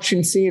you're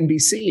watching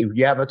CNBC.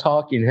 You have a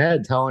talking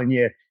head telling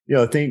you,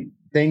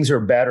 things are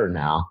better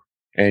now.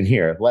 And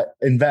here,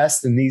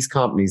 invest in these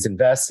companies,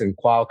 invest in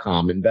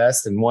Qualcomm,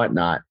 invest in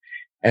whatnot.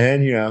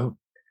 And then,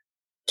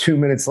 2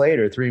 minutes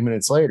later, 3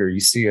 minutes later, you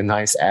see a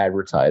nice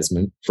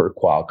advertisement for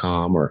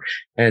Qualcomm or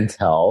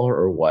Intel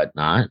or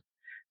whatnot.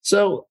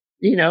 So,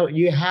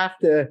 you have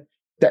to,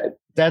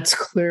 that's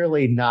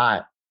clearly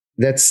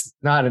that's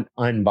not an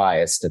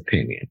unbiased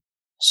opinion.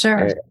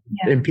 Sure.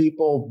 And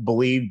people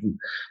believe,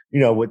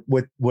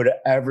 with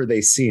whatever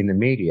they see in the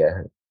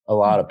media, a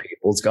lot of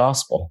people's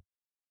gospel.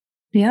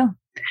 Yeah.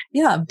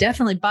 Yeah,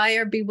 definitely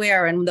buyer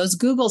beware. And those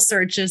Google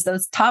searches,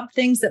 those top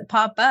things that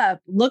pop up,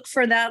 look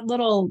for that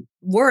little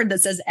word that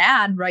says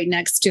ad right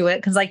next to it.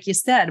 Because like you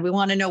said, we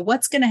want to know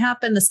what's going to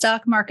happen in the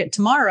stock market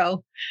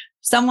tomorrow.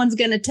 Someone's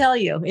going to tell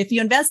you, if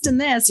you invest in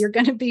this, you're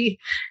going to be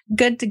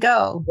good to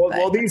go.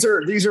 Well, these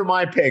are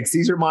my picks.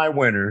 These are my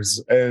winners.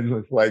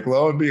 And like,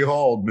 lo and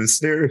behold,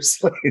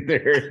 mysteriously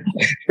there,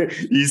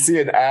 you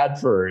see an ad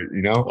for it,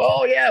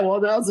 Oh yeah,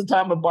 well, now's the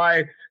time to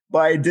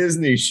buy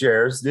Disney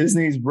shares.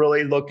 Disney's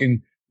really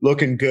looking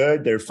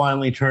good. They're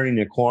finally turning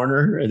a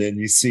corner. And then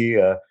you see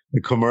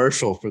the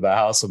commercial for the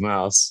House of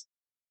Mouse.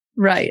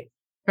 Right.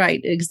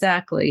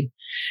 Exactly.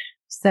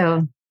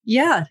 So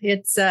yeah,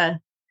 it's a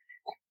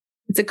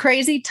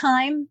crazy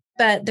time,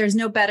 but there's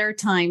no better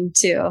time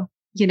to,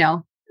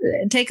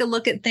 take a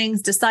look at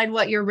things, decide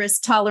what your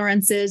risk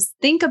tolerance is,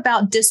 think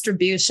about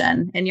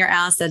distribution in your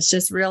assets.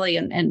 Just really,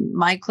 and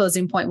my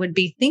closing point would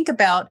be, think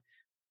about,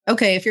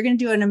 okay, if you're going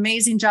to do an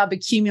amazing job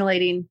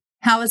accumulating,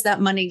 how is that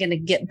money going to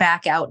get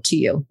back out to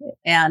you?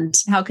 And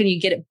how can you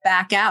get it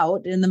back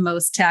out in the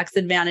most tax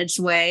advantaged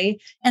way?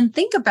 And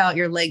think about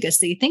your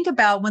legacy. Think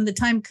about when the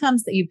time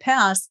comes that you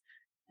pass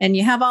and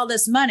you have all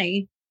this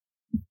money,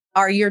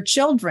 are your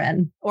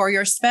children or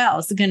your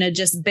spouse going to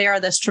just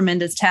bear this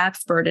tremendous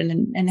tax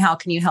burden? And how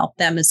can you help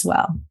them as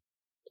well?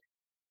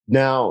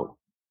 Now,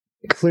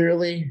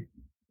 clearly,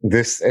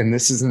 this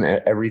isn't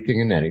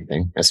everything and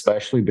anything,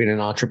 especially being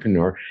an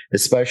entrepreneur,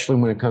 especially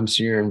when it comes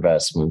to your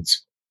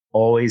investments,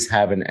 always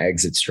have an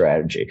exit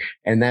strategy.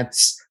 And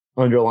that's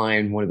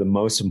underlying one of the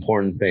most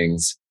important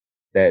things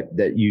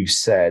that you've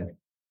said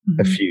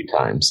a few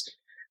times.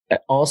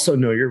 Also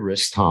know your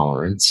risk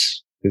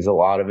tolerance. Because a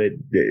lot of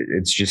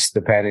it's just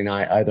depending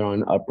either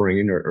on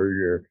upbringing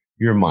or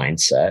your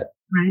mindset.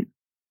 Right.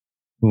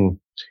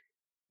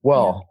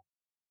 Well,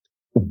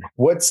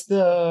 what's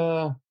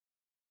the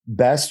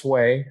best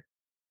way,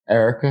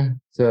 Erica,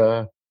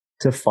 to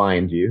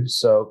find you?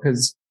 So,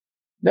 because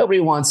nobody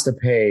wants to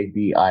pay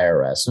the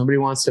IRS. Nobody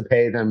wants to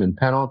pay them in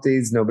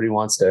penalties. Nobody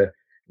wants to,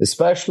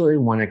 especially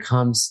when it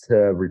comes to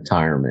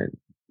retirement.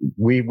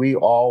 We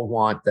all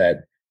want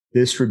that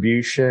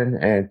distribution,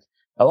 and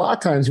a lot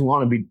of times we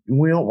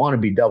don't want to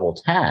be double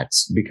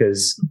taxed,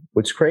 because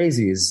what's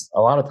crazy is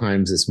a lot of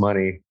times this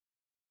money,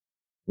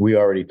 we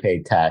already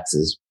paid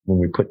taxes when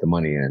we put the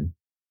money in.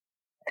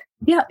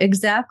 Yeah,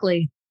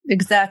 exactly.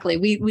 Exactly.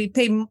 We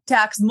pay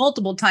tax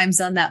multiple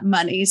times on that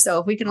money.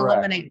 So if we can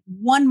eliminate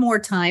one more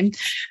time.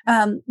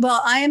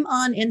 Well, I am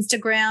on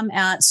Instagram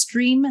at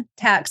Stream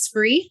Tax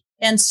Free,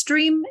 and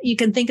Stream, you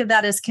can think of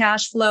that as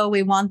cash flow.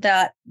 We want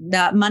that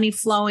money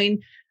flowing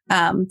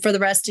for the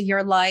rest of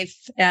your life.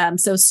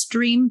 So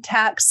Stream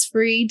Tax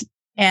Free.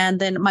 And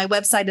then my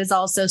website is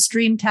also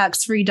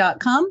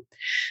streamtaxfree.com.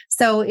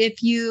 So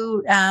if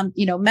you,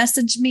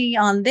 message me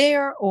on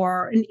there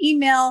or an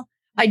email,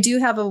 I do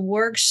have a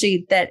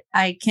worksheet that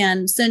I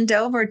can send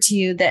over to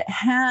you that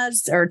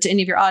has, or to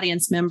any of your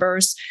audience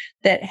members,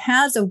 that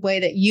has a way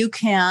that you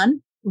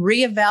can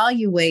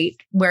reevaluate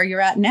where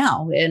you're at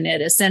now. And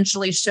it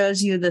essentially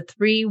shows you the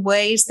 3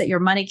 ways that your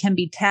money can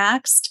be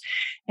taxed,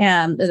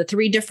 and the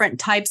 3 different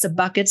types of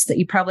buckets that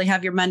you probably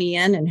have your money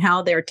in and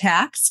how they're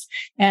taxed.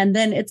 And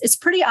then it's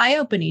pretty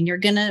eye-opening. You're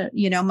going to,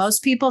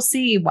 most people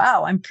see,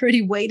 wow, I'm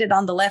pretty weighted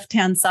on the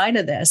left-hand side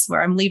of this,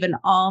 where I'm leaving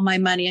all my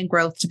money and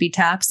growth to be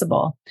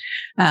taxable.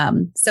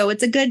 So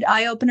it's a good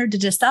eye-opener to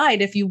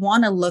decide if you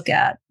want to look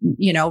at,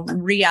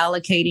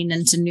 reallocating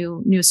into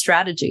new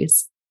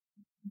strategies.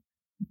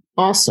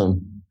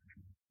 Awesome.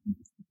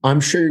 I'm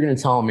sure you're going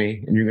to tell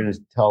me, and you're going to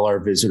tell our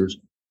visitors,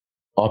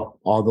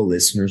 all the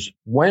listeners,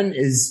 when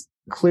is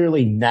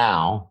clearly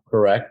now,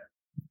 correct?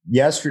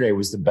 Yesterday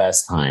was the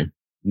best time.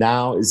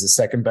 Now is the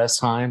second best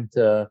time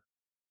to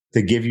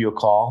give you a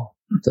call,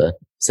 to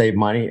save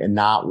money and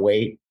not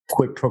wait.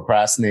 Quit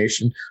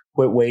procrastination.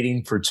 Quit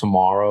waiting for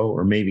tomorrow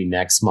or maybe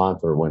next month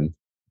or when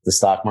the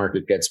stock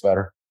market gets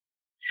better.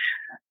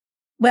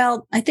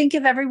 Well, I think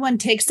if everyone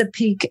takes a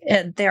peek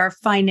at their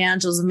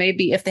financials,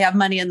 maybe if they have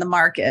money in the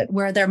market,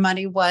 where their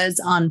money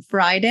was on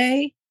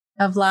Friday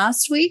of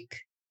last week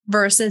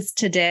versus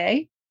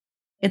today,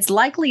 it's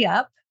likely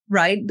up,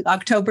 right?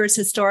 October is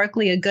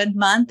historically a good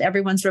month.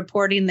 Everyone's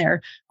reporting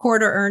their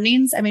quarter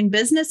earnings. I mean,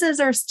 businesses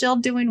are still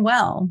doing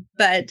well,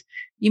 but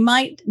you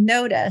might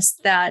notice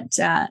that,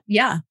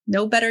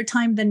 no better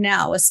time than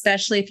now,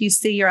 especially if you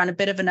see you're on a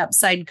bit of an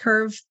upside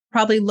curve,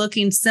 probably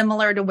looking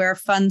similar to where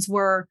funds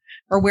were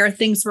or where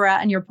things were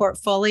at in your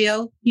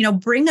portfolio.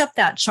 Bring up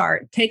that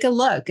chart, take a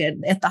look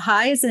at the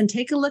highs and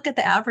take a look at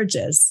the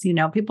averages.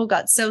 People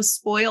got so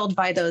spoiled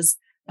by those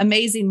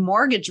amazing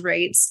mortgage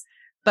rates,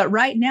 but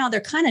right now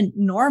they're kind of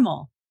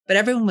normal, but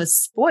everyone was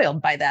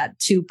spoiled by that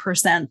 2%,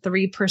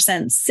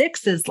 3%,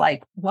 6 is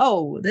like,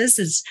 whoa, this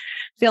is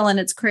feeling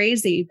it's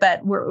crazy,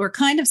 but we're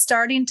kind of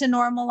starting to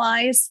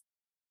normalize,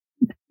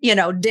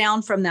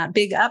 down from that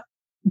big up.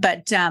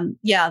 But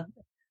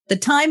the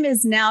time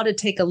is now to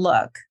take a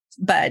look,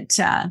 but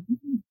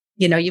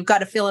you've got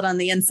to feel it on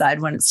the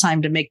inside when it's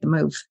time to make the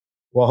move.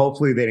 Well,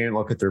 hopefully they didn't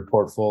look at their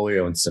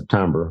portfolio in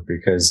September,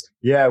 because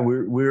we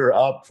were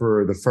up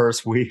for the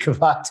first week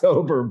of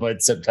October,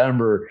 but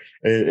September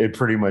it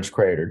pretty much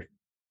cratered.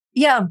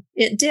 Yeah,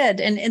 it did,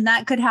 and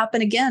that could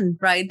happen again,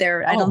 right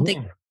there. I don't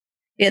think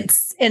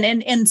it's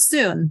and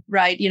soon,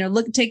 right?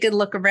 Take a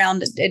look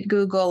around at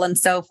Google and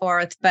so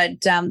forth.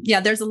 But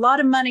there's a lot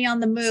of money on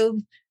the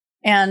move.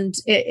 And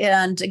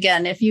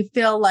again, if you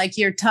feel like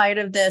you're tired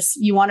of this,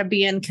 you want to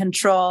be in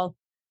control,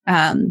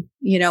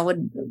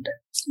 would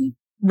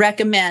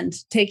recommend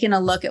taking a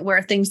look at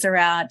where things are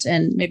at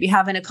and maybe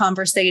having a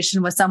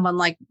conversation with someone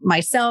like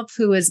myself,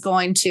 who is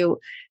going to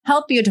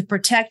help you to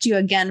protect you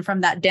again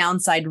from that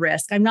downside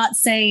risk. I'm not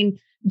saying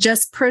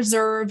just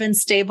preserve and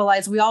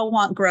stabilize. We all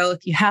want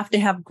growth. You have to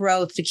have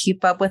growth to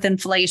keep up with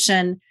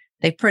inflation.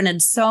 They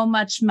printed so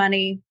much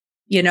money.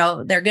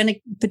 They're going to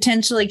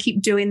potentially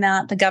keep doing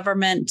that. The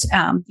government,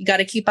 you got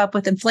to keep up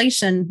with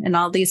inflation and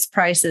all these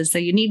prices. So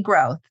you need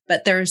growth,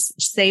 but there's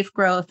safe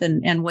growth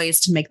and ways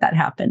to make that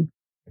happen.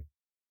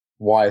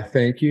 Why,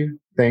 thank you.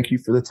 Thank you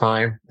for the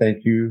time.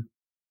 Thank you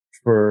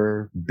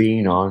for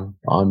being on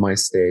my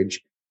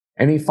stage.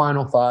 Any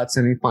final thoughts,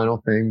 any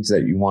final things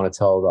that you want to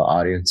tell the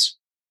audience?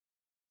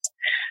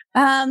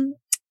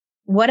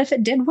 What if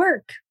it did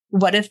work?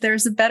 What if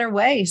there's a better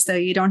way so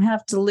you don't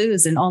have to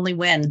lose and only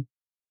win?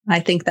 I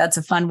think that's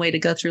a fun way to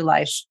go through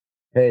life.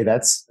 Hey,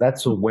 that's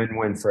a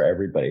win-win for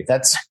everybody.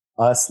 That's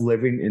us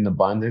living in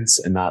abundance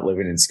and not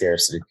living in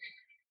scarcity.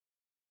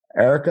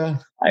 Erica,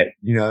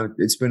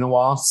 it's been a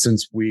while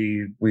since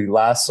we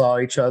last saw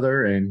each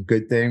other, and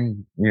good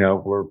thing,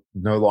 we're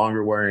no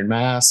longer wearing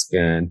masks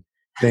and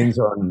things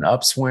are on an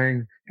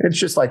upswing. It's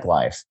just like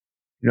life.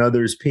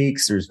 There's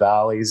peaks, there's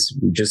valleys.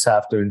 We just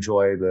have to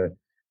enjoy the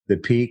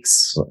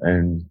peaks,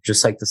 and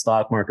just like the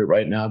stock market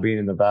right now being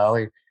in the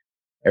valley,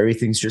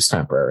 everything's just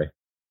temporary.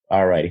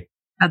 All righty.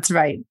 That's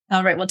right.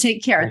 All right. Well,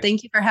 take care.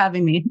 Thank you for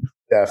having me.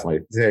 Definitely.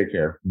 Take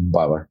care.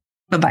 Bye-bye.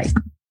 Bye-bye.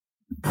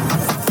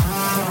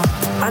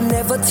 I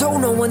never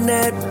told no one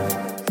that.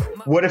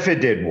 What if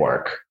it did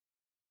work?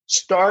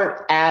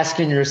 Start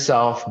asking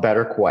yourself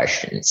better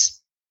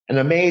questions. An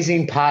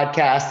amazing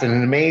podcast and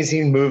an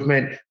amazing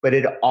movement, but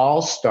it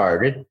all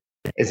started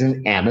as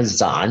an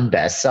Amazon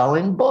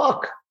best-selling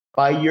book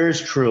by yours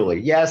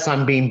truly. Yes,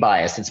 I'm being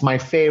biased. It's my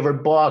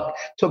favorite book.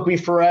 Took me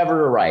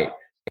forever to write,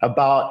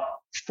 about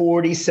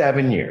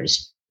 47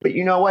 years. But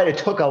you know what? It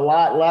took a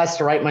lot less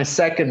to write my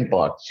second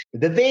book.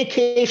 The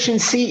Vacation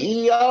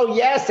CEO.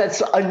 Yes,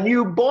 that's a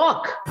new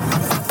book.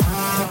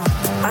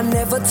 I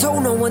never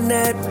told no one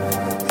that.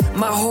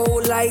 My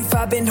whole life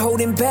I've been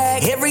holding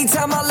back. Every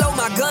time I load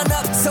my gun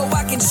up so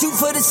I can shoot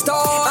for the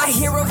stars, I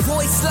hear a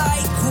voice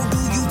like, who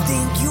do you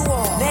think you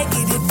are?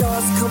 Negative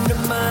thoughts come to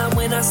mind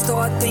when I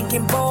start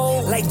thinking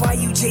bold. Like, why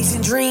you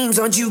chasing dreams?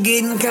 Aren't you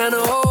getting kind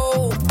of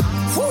old?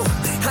 Whew.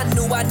 I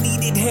knew I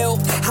needed help.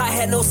 I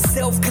had no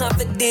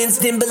self-confidence,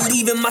 didn't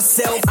believe in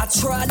myself. I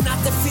tried not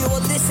to feel or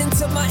listen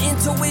to my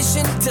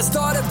intuition to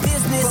start a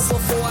business. But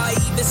before I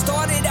even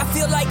started, I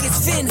feel like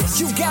it's finished.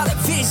 You got a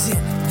vision.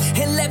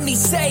 And let me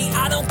say,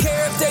 I don't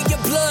care if they're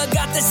your blood,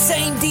 got the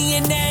same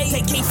DNA.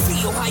 They can't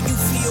feel how you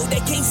feel,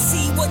 they can't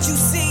see what you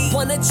see.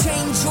 Wanna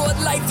change your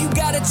life, you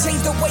gotta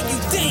change the way you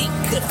think.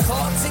 Good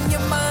thoughts in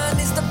your mind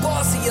is the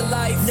boss of your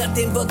life.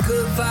 Nothing but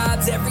good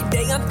vibes, every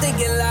day I'm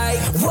thinking like,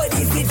 what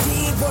if it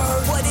did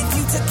work? What if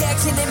you took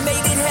action and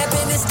made it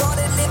happen and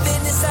started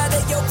living inside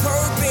of your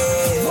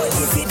purpose? What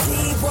if it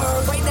did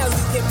work? Right now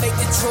you can make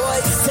the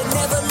choice to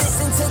never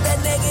listen to that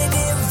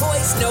negative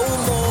voice no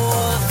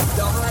more.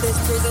 The hardest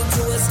prison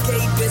to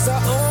escape is our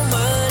own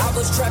mind. I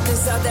was trapped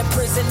inside that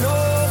prison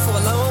for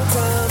a long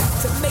time.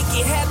 To make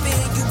it happen,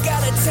 you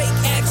gotta take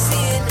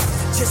action.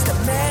 Just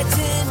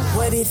imagine,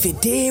 what if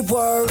it did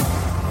work?